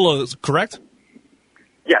out in NOLA, correct?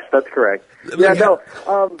 Yes, that's correct. I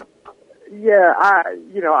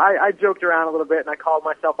joked around a little bit, and I called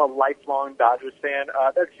myself a lifelong Dodgers fan.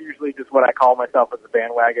 That's usually just what I call myself as a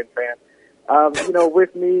bandwagon fan.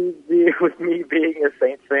 With me being a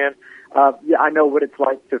Saints fan, I know what it's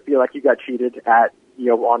like to feel like you got cheated at,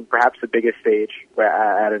 on perhaps the biggest stage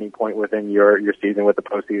at any point within your season with the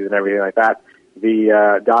postseason and everything like that.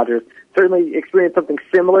 The Dodgers certainly experienced something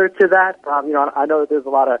similar to that. I know that there's a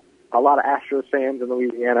lot of Astros fans in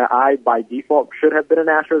Louisiana. I, by default, should have been an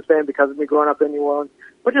Astros fan because of me growing up in New Orleans.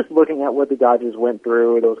 But just looking at what the Dodgers went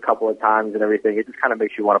through those couple of times and everything, it just kind of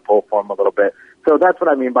makes you want to pull for them a little bit. So that's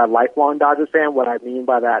what I mean by lifelong Dodgers fan. What I mean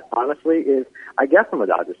by that, honestly, is I guess I'm a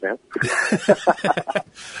Dodgers fan.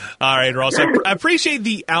 All right, Ross. I appreciate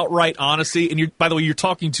the outright honesty. And by the way, you're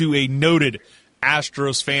talking to a noted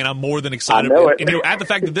Astros fan. I'm more than excited. At the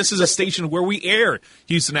fact that this is a station where we air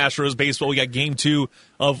Houston Astros baseball. We got game 2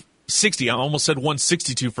 of 60. I almost said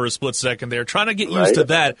 162 for a split second there. Trying to get used to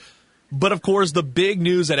that. But, of course, the big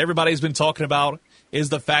news that everybody's been talking about is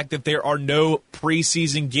the fact that there are no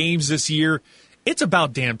preseason games this year. It's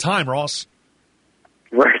about damn time, Ross.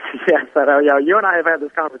 Right. Yes, I know. Yeah, you and I have had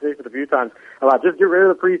this conversation a few times about just get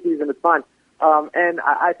rid of the preseason. It's fine. And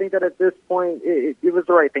I think that at this point, it was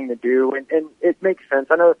the right thing to do, and it makes sense.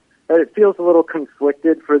 I know that it feels a little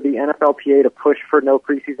conflicted for the NFLPA to push for no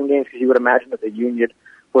preseason games because you would imagine that the union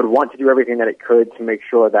would want to do everything that it could to make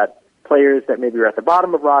sure that players that maybe are at the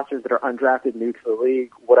bottom of rosters that are undrafted, new to the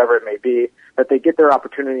league, whatever it may be, that they get their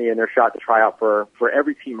opportunity and their shot to try out for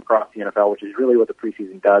every team across the NFL, which is really what the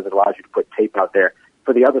preseason does. It allows you to put tape out there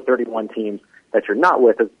for the other 31 teams that you're not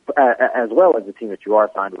with, as well as the team that you are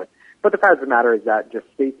signed with. But the fact of the matter is that just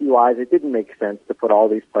safety-wise, it didn't make sense to put all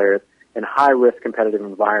these players in high-risk competitive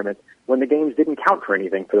environments when the games didn't count for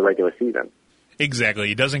anything for the regular season.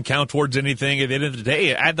 Exactly. It doesn't count towards anything at the end of the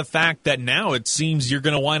day. Add the fact that now it seems you're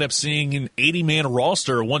going to wind up seeing an 80-man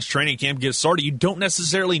roster once training camp gets started. You don't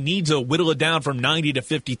necessarily need to whittle it down from 90 to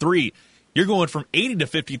 53. You're going from 80 to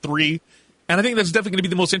 53, and I think that's definitely going to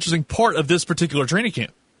be the most interesting part of this particular training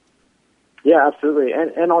camp. Yeah, absolutely.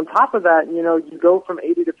 And on top of that, you go from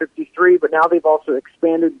 80 to 53, but now they've also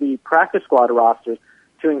expanded the practice squad rosters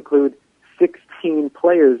to include 16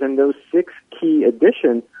 players, and those 6 key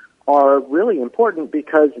additions are really important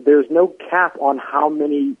because there's no cap on how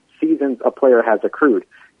many seasons a player has accrued.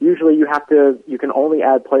 Usually you can only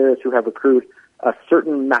add players who have accrued a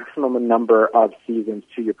certain maximum number of seasons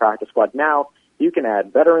to your practice squad. Now you can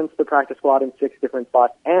add veterans to the practice squad in 6 different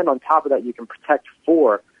spots, and on top of that you can protect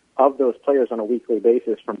 4 of those players on a weekly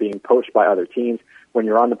basis from being poached by other teams. When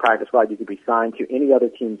you're on the practice squad, you can be signed to any other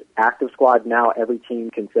team's active squad. Now every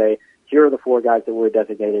team can say, here are the 4 guys that we're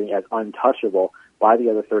designating as untouchable by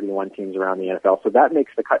the other 31 teams around the NFL. So that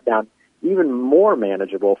makes the cut down even more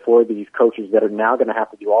manageable for these coaches that are now going to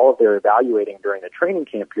have to do all of their evaluating during the training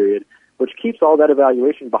camp period, which keeps all that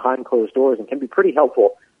evaluation behind closed doors and can be pretty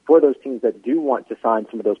helpful for those teams that do want to sign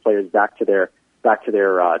some of those players back to their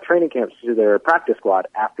training camps, to their practice squad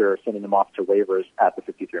after sending them off to waivers at the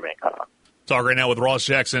 53-man cutoff. Talk right now with Ross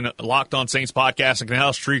Jackson, Locked On Saints podcast and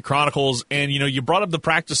Canal Street Chronicles. And, you brought up the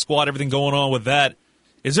practice squad, everything going on with that.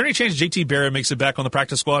 Is there any chance JT Barrett makes it back on the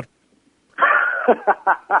practice squad?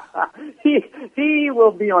 He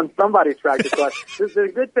will be on somebody's practice squad.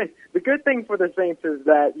 The good thing for the Saints is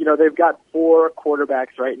that, they've got 4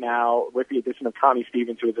 quarterbacks right now with the addition of Tommy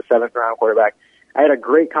Stevens, who is a 7th-round quarterback. I had a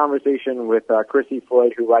great conversation with Chrissy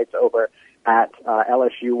Floyd, who writes over at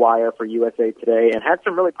LSU Wire for USA Today, and had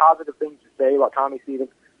some really positive things to say about Tommy Stevens.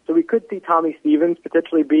 So we could see Tommy Stevens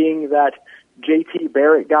potentially being that JT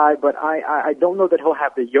Barrett guy, but I don't know that he'll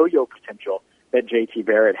have the yo-yo potential that JT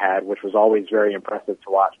Barrett had, which was always very impressive to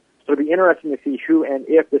watch. So it'll be interesting to see who and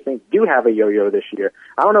if the Saints do have a yo-yo this year.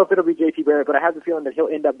 I don't know if it'll be JT Barrett, but I have the feeling that he'll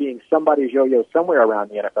end up being somebody's yo-yo somewhere around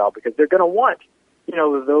the NFL because they're going to want,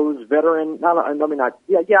 those veteran,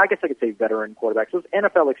 I guess I could say veteran quarterbacks, those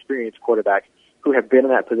NFL experienced quarterbacks who have been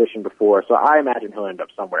in that position before. So I imagine he'll end up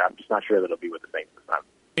somewhere. I'm just not sure that it'll be with the Saints this time.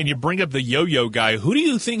 And you bring up the yo-yo guy. Who do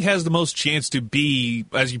you think has the most chance to be,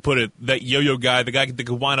 as you put it, that yo-yo guy, the guy that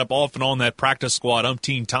could wind up off and on that practice squad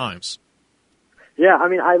umpteen times? Yeah,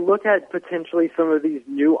 I look at potentially some of these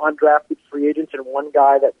new undrafted free agents, and one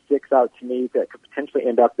guy that sticks out to me that could potentially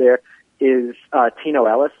end up there is Tino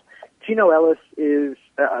Ellis. Tino Ellis is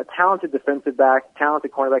a talented defensive back,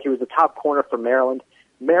 talented cornerback. He was the top corner for Maryland.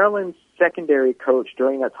 Maryland's secondary coach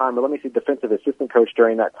during that time, or defensive assistant coach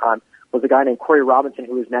during that time, was a guy named Corey Robinson,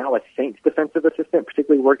 who is now a Saints defensive assistant,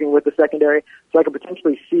 particularly working with the secondary. So I could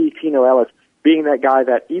potentially see Tino Ellis being that guy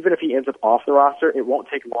that even if he ends up off the roster, it won't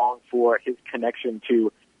take long for his connection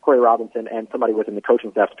to Corey Robinson and somebody within the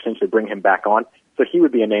coaching staff to potentially bring him back on. So he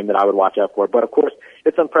would be a name that I would watch out for. But, of course,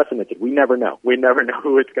 it's unprecedented. We never know. We never know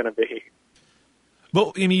who it's going to be.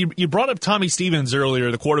 Well, you brought up Tommy Stevens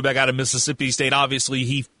earlier, the quarterback out of Mississippi State. Obviously,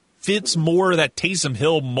 he fits more of that Taysom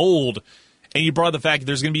Hill mold. And you brought up the fact that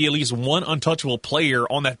there's going to be at least one untouchable player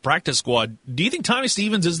on that practice squad. Do you think Tommy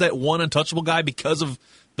Stevens is that one untouchable guy because of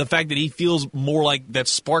the fact that he feels more like that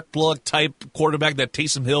spark plug type quarterback that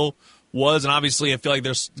Taysom Hill was? And obviously I feel like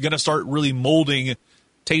they're going to start really molding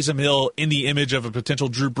Taysom Hill in the image of a potential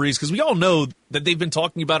Drew Brees, because we all know that they've been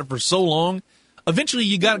talking about it for so long. Eventually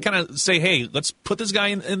you got to kind of say, hey, let's put this guy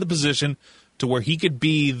in the position to where he could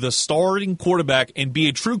be the starting quarterback and be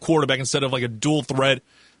a true quarterback instead of like a dual threat,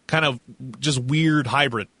 kind of just weird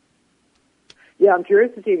hybrid. Yeah, I'm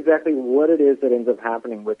curious to see exactly what it is that ends up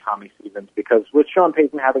happening with Tommy Stevens, because with Sean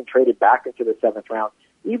Payton having traded back into the 7th round,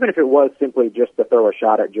 even if it was simply just to throw a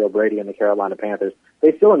shot at Joe Brady and the Carolina Panthers,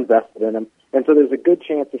 they still invested in him. And so there's a good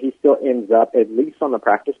chance that he still ends up at least on the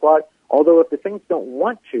practice squad. Although if the Saints don't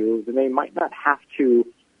want to, then they might not have to.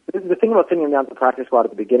 This is the thing about sending him down to the practice squad at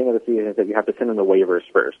the beginning of the season, is that you have to send him the waivers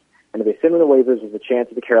first. And if they send him the waivers, there's a chance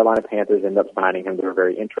that the Carolina Panthers end up signing him. They were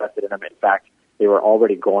very interested in him. In fact, they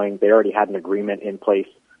already had an agreement in place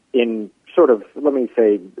in sort of, let me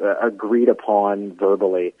say, agreed upon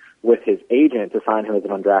verbally with his agent to sign him as an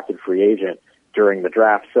undrafted free agent during the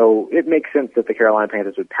draft. So it makes sense that the Carolina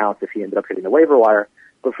Panthers would pounce if he ended up hitting the waiver wire.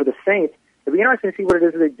 But for the Saints, it'd be interesting to see what it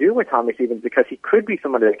is that they do with Tommy Stevens, because he could be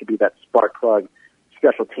somebody that could be that spark plug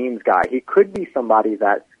special teams guy. He could be somebody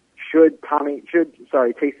that should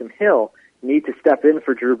Taysom Hill need to step in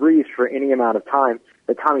for Drew Brees for any amount of time,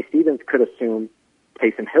 that Tommy Stevens could assume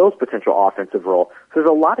Taysom Hill's potential offensive role. So there's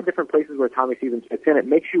a lot of different places where Tommy Stevens fits in. It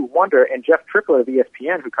makes you wonder, and Jeff Triplett of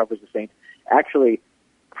ESPN, who covers the Saints, actually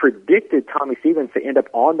predicted Tommy Stevens to end up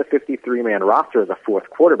on the 53-man roster as a fourth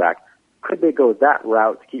quarterback. Could they go that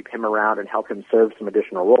route to keep him around and help him serve some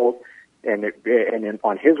additional roles? And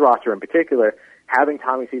on his roster in particular, having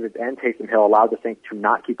Tommy Stevens and Taysom Hill allowed the Saints to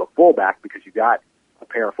not keep a fullback, because you got a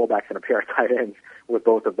pair of fullbacks and a pair of tight ends with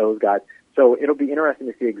both of those guys. So it'll be interesting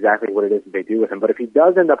to see exactly what it is that they do with him. But if he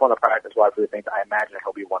does end up on the practice squad for the Saints, I imagine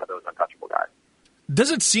he'll be one of those untouchable guys.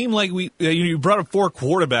 Does it seem like you brought up 4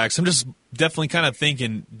 quarterbacks? I'm just definitely kind of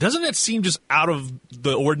thinking, doesn't it seem just out of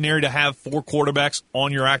the ordinary to have 4 quarterbacks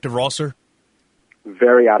on your active roster?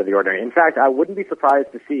 Very out of the ordinary. In fact, I wouldn't be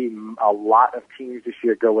surprised to see a lot of teams this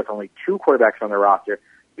year go with only 2 quarterbacks on their roster,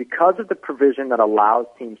 because of the provision that allows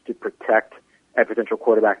teams to protect a potential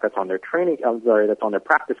quarterback that's on their that's on their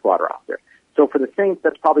practice squad roster. So for the Saints,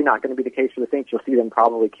 that's probably not going to be the case for the Saints. You'll see them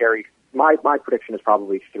probably carry, my prediction is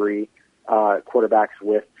probably 3 quarterbacks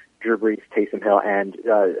with Drew Brees, Taysom Hill, and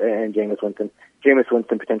Jameis Winston. Jameis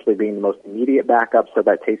Winston potentially being the most immediate backup so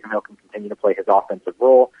that Taysom Hill can continue to play his offensive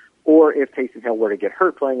role. Or if Taysom Hill were to get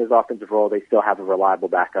hurt playing his offensive role, they still have a reliable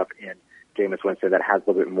backup in Jameis Winston that has a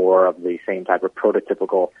little bit more of the same type of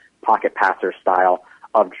prototypical pocket passer style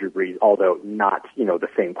of Drew Brees, although not, the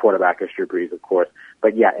same quarterback as Drew Brees, of course.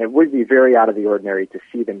 But yeah, it would be very out of the ordinary to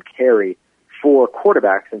see them carry 4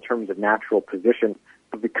 quarterbacks in terms of natural positions.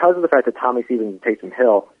 But because of the fact that Tommy Stevens and Taysom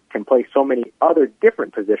Hill can play so many other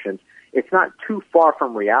different positions, it's not too far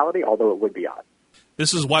from reality, although it would be odd.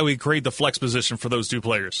 This is why we create the flex position for those 2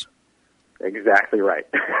 players. Exactly right.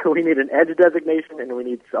 We need an edge designation, and we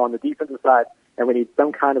need on the defensive side, and we need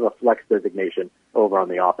some kind of a flex designation over on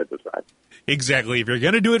the offensive side. Exactly. If you're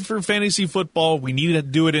going to do it for fantasy football, we need to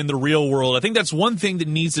do it in the real world. I think that's one thing that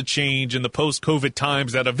needs to change in the post-COVID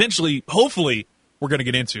times that eventually, hopefully, we're going to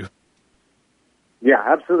get into. Yeah,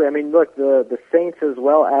 absolutely. I mean, look, the Saints, as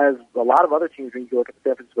well as a lot of other teams, when you look at the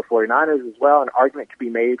San Francisco 49ers as well, an argument could be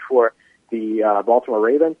made for the Baltimore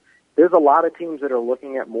Ravens. There's a lot of teams that are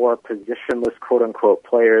looking at more positionless, quote-unquote,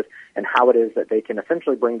 players and how it is that they can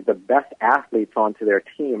essentially bring the best athletes onto their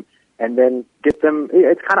team and then get them.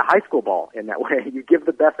 It's kind of high school ball in that way. You give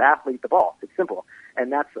the best athlete the ball. It's simple.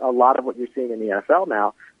 And that's a lot of what you're seeing in the NFL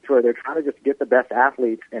now, to where they're trying to just get the best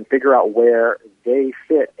athletes and figure out where they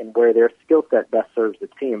fit and where their skill set best serves the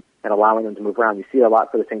team and allowing them to move around. You see a lot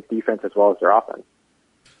for the Saints defense as well as their offense.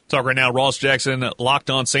 Talk right now, Ross Jackson, Locked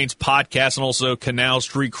On Saints podcast, and also Canal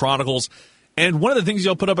Street Chronicles. And one of the things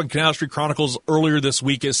y'all put up on Canal Street Chronicles earlier this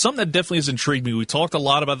week is something that definitely has intrigued me. We talked a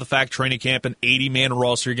lot about the fact training camp and 80-man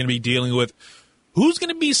roster you're going to be dealing with. Who's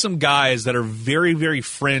going to be some guys that are very, very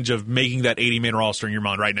fringe of making that 80-man roster in your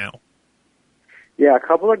mind right now? Yeah, a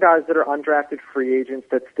couple of guys that are undrafted free agents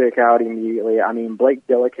that stick out immediately. I mean, Blake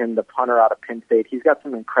Billiken, the punter out of Penn State, he's got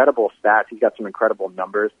some incredible stats. He's got some incredible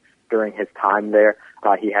numbers during his time there.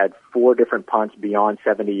 He had 4 different punts beyond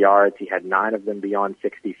 70 yards. He had 9 of them beyond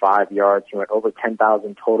 65 yards. He went over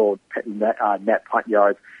 10,000 total net punt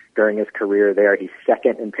yards during his career there. He's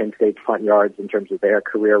second in Penn State's punt yards in terms of their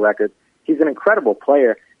career records. He's an incredible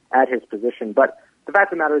player at his position, but the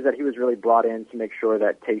fact of the matter is that he was really brought in to make sure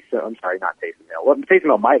that Taysom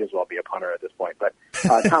Hill might as well be a punter at this point, but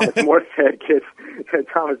Thomas Morstead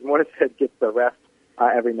gets the rest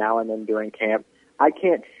every now and then during camp. I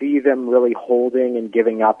can't see them really holding and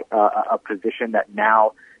giving up a position that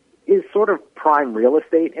now is sort of prime real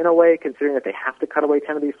estate in a way, considering that they have to cut away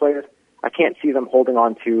 10 of these players. I can't see them holding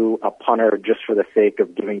on to a punter just for the sake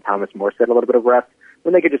of giving Thomas Morstead a little bit of rest,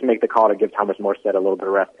 when they could just make the call to give Thomas Morstead a little bit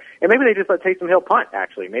of rest. And maybe they just let Taysom Hill punt,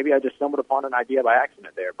 actually. Maybe I just stumbled upon an idea by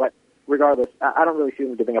accident there. But regardless, I don't really see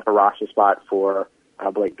them giving up a roster spot for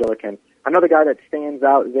Blake Gillikin. Another guy that stands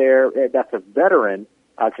out there that's a veteran,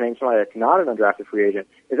 to name somebody that's not an undrafted free agent,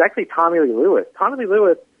 is actually Tommy Lee Lewis. Tommy Lee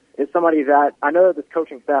Lewis is somebody that I know that this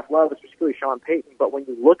coaching staff loves, particularly Sean Payton, but when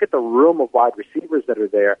you look at the room of wide receivers that are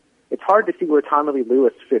there, it's hard to see where Tommy Lee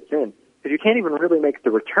Lewis fits in, because you can't even really make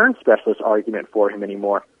the return specialist argument for him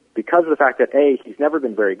anymore because of the fact that, A, he's never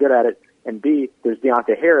been very good at it, and B, there's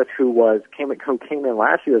Deontay Harris, who came in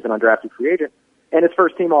last year as an undrafted free agent, and his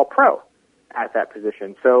first team All-Pro at that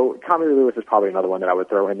position. So Tommy Lee Lewis is probably another one that I would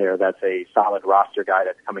throw in there that's a solid roster guy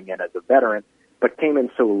that's coming in as a veteran, but came in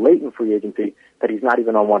so late in free agency that he's not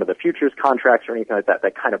even on one of the futures contracts or anything like that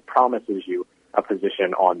that kind of promises you a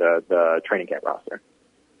position on the training camp roster.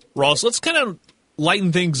 Ross, let's kind of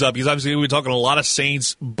lighten things up, because obviously we're talking a lot of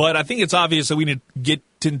Saints, but I think it's obvious that we need to get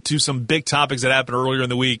into some big topics that happened earlier in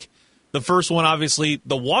the week. The first one, obviously,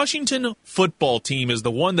 the Washington football team is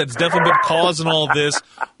the one that's definitely been causing all of this.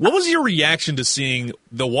 What was your reaction to seeing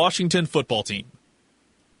the Washington football team?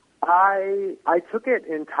 I took it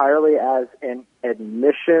entirely as an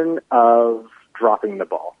admission of dropping the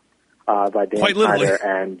ball by Dan Snyder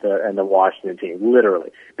and the Washington team,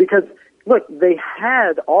 literally. Because, look, they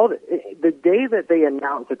had the day that they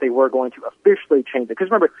announced that they were going to officially change it. Because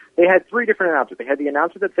remember, they had three different announcers. They had the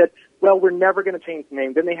announcer that said, well, we're never going to change the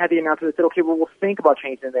name. Then they had the announcer that said, okay, well, we'll think about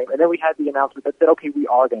changing the name. And then we had the announcement that said, okay, we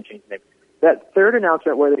are going to change the name. That third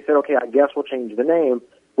announcement where they said, okay, I guess we'll change the name,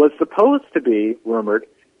 was supposed to be rumored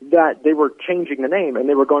that they were changing the name and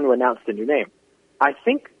they were going to announce the new name. I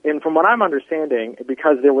think, and from what I'm understanding,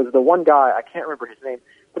 because there was the one guy, I can't remember his name,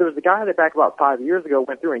 but it was the guy that back about 5 years ago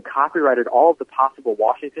went through and copyrighted all of the possible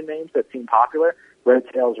Washington names that seemed popular: Red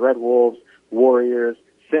Tails, Red Wolves, Warriors,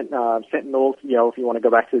 Sentinels, if you want to go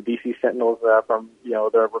back to the DC Sentinels from,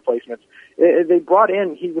 their replacements. They brought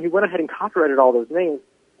in, he went ahead and copyrighted all those names,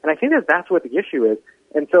 and I think that's what the issue is.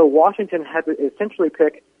 And so Washington had to essentially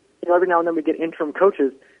pick, every now and then we get interim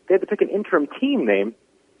coaches, they had to pick an interim team name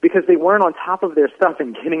because they weren't on top of their stuff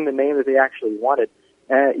and getting the name that they actually wanted.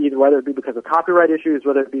 Either whether it be because of copyright issues,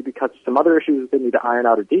 whether it be because of some other issues that they need to iron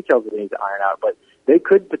out or details that they need to iron out. But they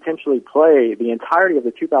could potentially play the entirety of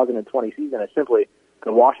the 2020 season as simply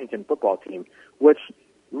the Washington football team, which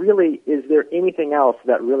really, is there anything else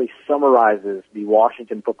that really summarizes the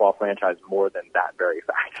Washington football franchise more than that very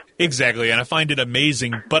fact? Exactly, and I find it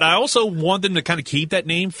amazing. But I also want them to kind of keep that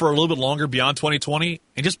name for a little bit longer beyond 2020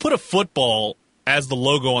 and just put a football as the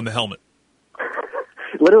logo on the helmet.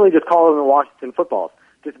 Literally just call them the Washington Footballs.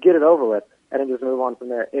 Just get it over with, and then just move on from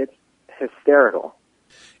there. It's hysterical.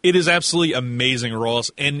 It is absolutely amazing,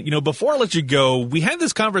 Ross. And, before I let you go, we had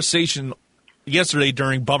this conversation yesterday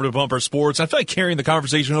during Bumper to Bumper Sports. I feel like carrying the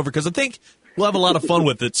conversation over because I think we'll have a lot of fun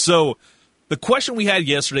with it. So the question we had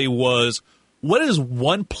yesterday was, what is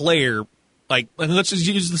one player, and let's just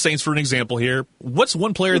use the Saints for an example here. What's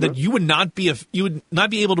one player that you would not be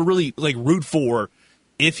able to really root for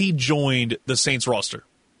if he joined the Saints roster?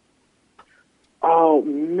 Oh,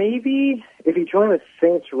 maybe if he joined the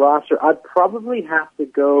Saints roster, I'd probably have to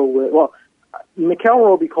go with, Mikel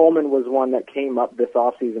Roby-Coleman was one that came up this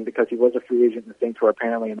offseason because he was a free agent and the Saints were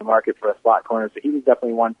apparently in the market for a slot corner, so he was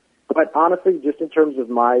definitely one. But honestly, just in terms of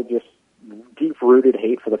my just deep-rooted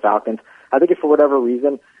hate for the Falcons, I think if for whatever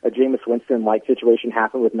reason a Jameis Winston-like situation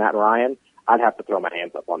happened with Matt Ryan, I'd have to throw my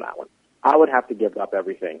hands up on that one. I would have to give up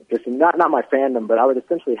everything. Just not my fandom, but I would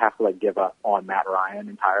essentially have to give up on Matt Ryan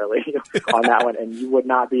entirely on that one, and you would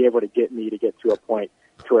not be able to get me to get to a point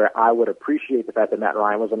to where I would appreciate the fact that Matt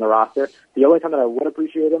Ryan was on the roster. The only time that I would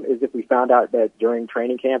appreciate him is if we found out that during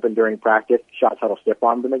training camp and during practice, Shot Tuttle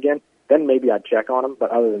stiff-armed him again. Then maybe I'd check on him,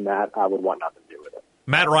 but other than that, I would want nothing to do with it.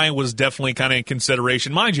 Matt Ryan was definitely kind of in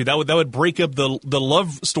consideration. Mind you, that would break up the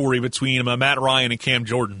love story between Matt Ryan and Cam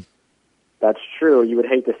Jordan. That's true. You would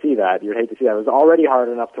hate to see that. You would hate to see that. It was already hard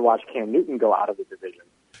enough to watch Cam Newton go out of the division.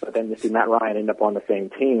 But then you see Matt Ryan end up on the same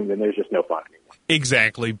team, then there's just no fun anymore.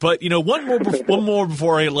 Exactly. But, one more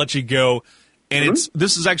before I let you go. And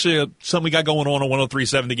this is actually something we got going on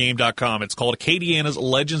 1037thegame.com. It's called Acadiana's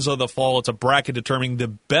Legends of the Fall. It's a bracket determining the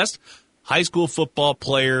best high school football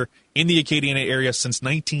player in the Acadiana area since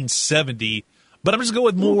 1970. But I'm just going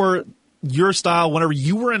to go with more your style. Whenever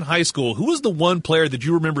you were in high school, who was the one player that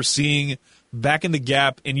you remember seeing back in the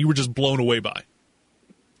Gap and you were just blown away by?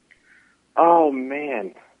 Oh,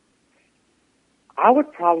 man. I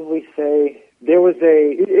would probably say there was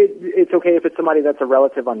it's okay if it's somebody that's a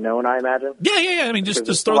relative unknown, I imagine. Yeah. I mean, just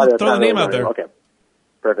throw the name out there. Okay.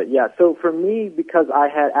 Perfect. Yeah. So for me, because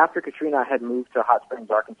after Katrina, I had moved to Hot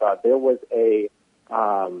Springs, Arkansas. There was a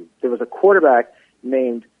quarterback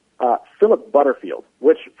named Philip Butterfield.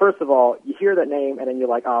 Which, first of all, you hear that name and then you're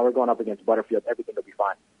like, oh, we're going up against Butterfield. Everything will be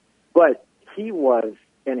fine. But he was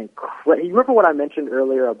an incredible. You remember what I mentioned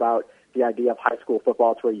earlier about the idea of high school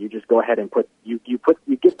football, to where you just go ahead and you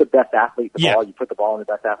get the best athlete the ball. You put the ball in the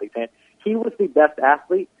best athlete's hand. He was the best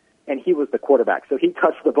athlete, and he was the quarterback. So he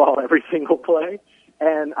touched the ball every single play.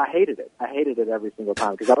 And I hated it. I hated it every single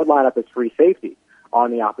time because I would line up as free safety on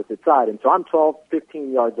the opposite side. And so I'm 12,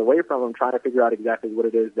 15 yards away from them trying to figure out exactly what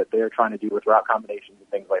it is that they're trying to do with route combinations and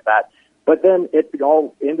things like that. But then it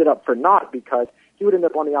all ended up for naught because he would end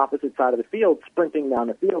up on the opposite side of the field sprinting down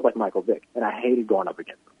the field like Michael Vick. And I hated going up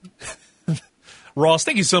against him. Ross,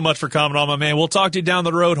 thank you so much for coming on, my man. We'll talk to you down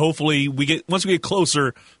the road. Hopefully, once we get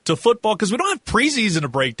closer to football, because we don't have preseason to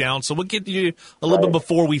break down, so we'll get to you a little bit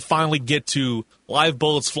before we finally get to live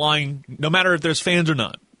bullets flying, no matter if there's fans or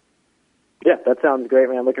not. Yeah, that sounds great,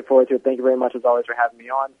 man. Looking forward to it. Thank you very much, as always, for having me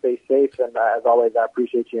on. Stay safe, and as always, I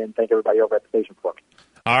appreciate you, and thank everybody over at the station for me.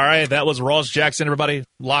 All right, that was Ross Jackson, everybody.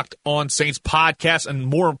 Locked On Saints podcast, and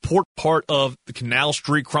more important part of the Canal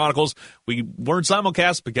Street Chronicles. We weren't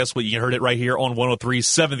simulcast, but guess what? You heard it right here on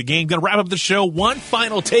 103.7 The Game. Going to wrap up the show. One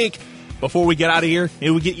final take before we get out of here.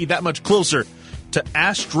 It will get you that much closer to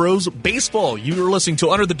Astros baseball. You are listening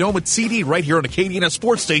to Under the Dome with CD right here on Acadiana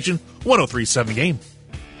Sports Station, 103.7 The Game.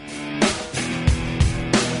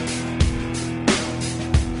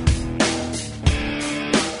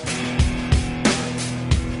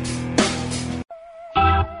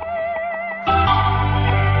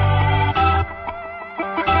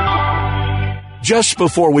 Just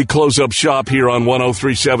before we close up shop here on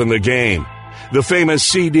 103.7 The Game, the famous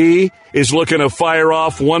CD is looking to fire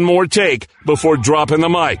off one more take before dropping the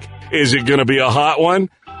mic. Is it going to be a hot one?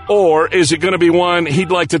 Or is it going to be one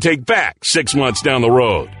he'd like to take back 6 months down the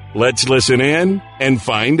road? Let's listen in and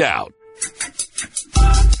find out.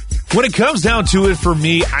 When it comes down to it, for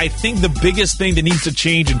me, I think the biggest thing that needs to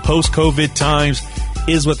change in post-COVID times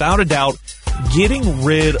is, without a doubt, getting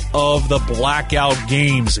rid of the blackout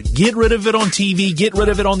games. Get rid of it on TV. Get rid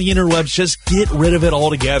of it on the interwebs. Just get rid of it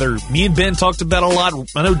altogether. Me and Ben talked about it a lot.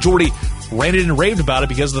 I know Jordy ranted and raved about it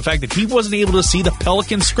because of the fact that he wasn't able to see the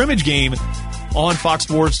Pelicans scrimmage game on Fox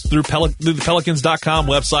Sports through the Pelicans.com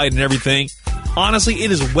website and everything. Honestly,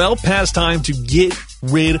 it is well past time to get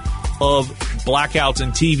rid of blackouts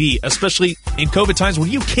in TV, especially in COVID times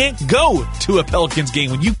when you can't go to a Pelicans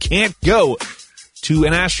game, when you can't go to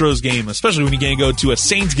an Astros game, especially when you can't go to a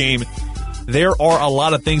Saints game. There are a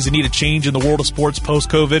lot of things that need to change in the world of sports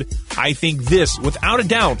post-COVID. I think this, without a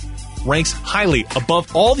doubt, ranks highly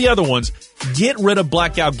above all the other ones. Get rid of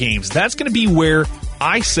blackout games. That's going to be where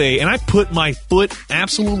I say, and I put my foot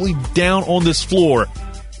absolutely down on this floor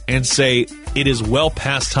and say it is well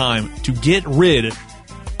past time to get rid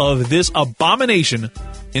of this abomination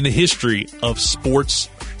in the history of sports.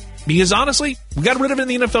 Because honestly, we got rid of it in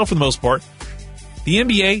the NFL for the most part. The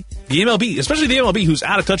NBA, the MLB, especially the MLB, who's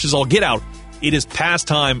out of touch as all get out, it is past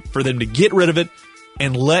time for them to get rid of it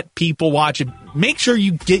and let people watch it. Make sure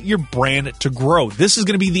you get your brand to grow. This is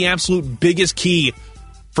going to be the absolute biggest key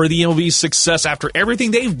for the MLB's success after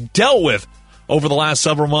everything they've dealt with over the last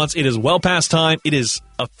several months. It is well past time. It is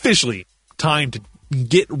officially time to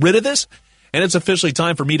get rid of this, and it's officially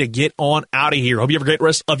time for me to get on out of here. Hope you have a great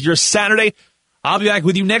rest of your Saturday. I'll be back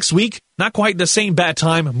with you next week. Not quite the same bad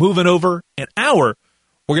time, moving over an hour.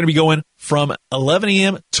 We're going to be going from 11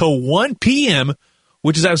 a.m. to 1 p.m.,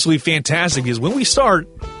 which is absolutely fantastic because when we start,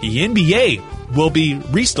 the NBA will be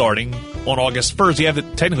restarting on August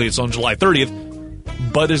 1st. Technically, it's on July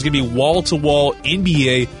 30th, but there's going to be wall-to-wall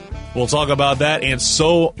NBA. We'll talk about that and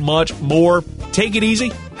so much more. Take it easy.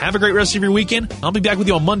 Have a great rest of your weekend. I'll be back with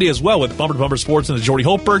you on Monday as well with Bumper to Bumper Sports and the Jordy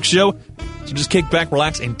Holtberg Show. So just kick back,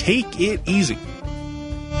 relax, and take it easy.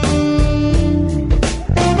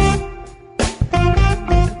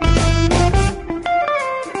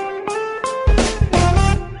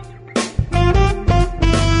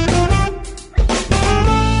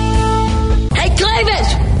 Hey,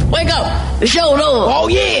 Clavis! Wake up! The show's over. Oh,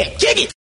 yeah! Kick it!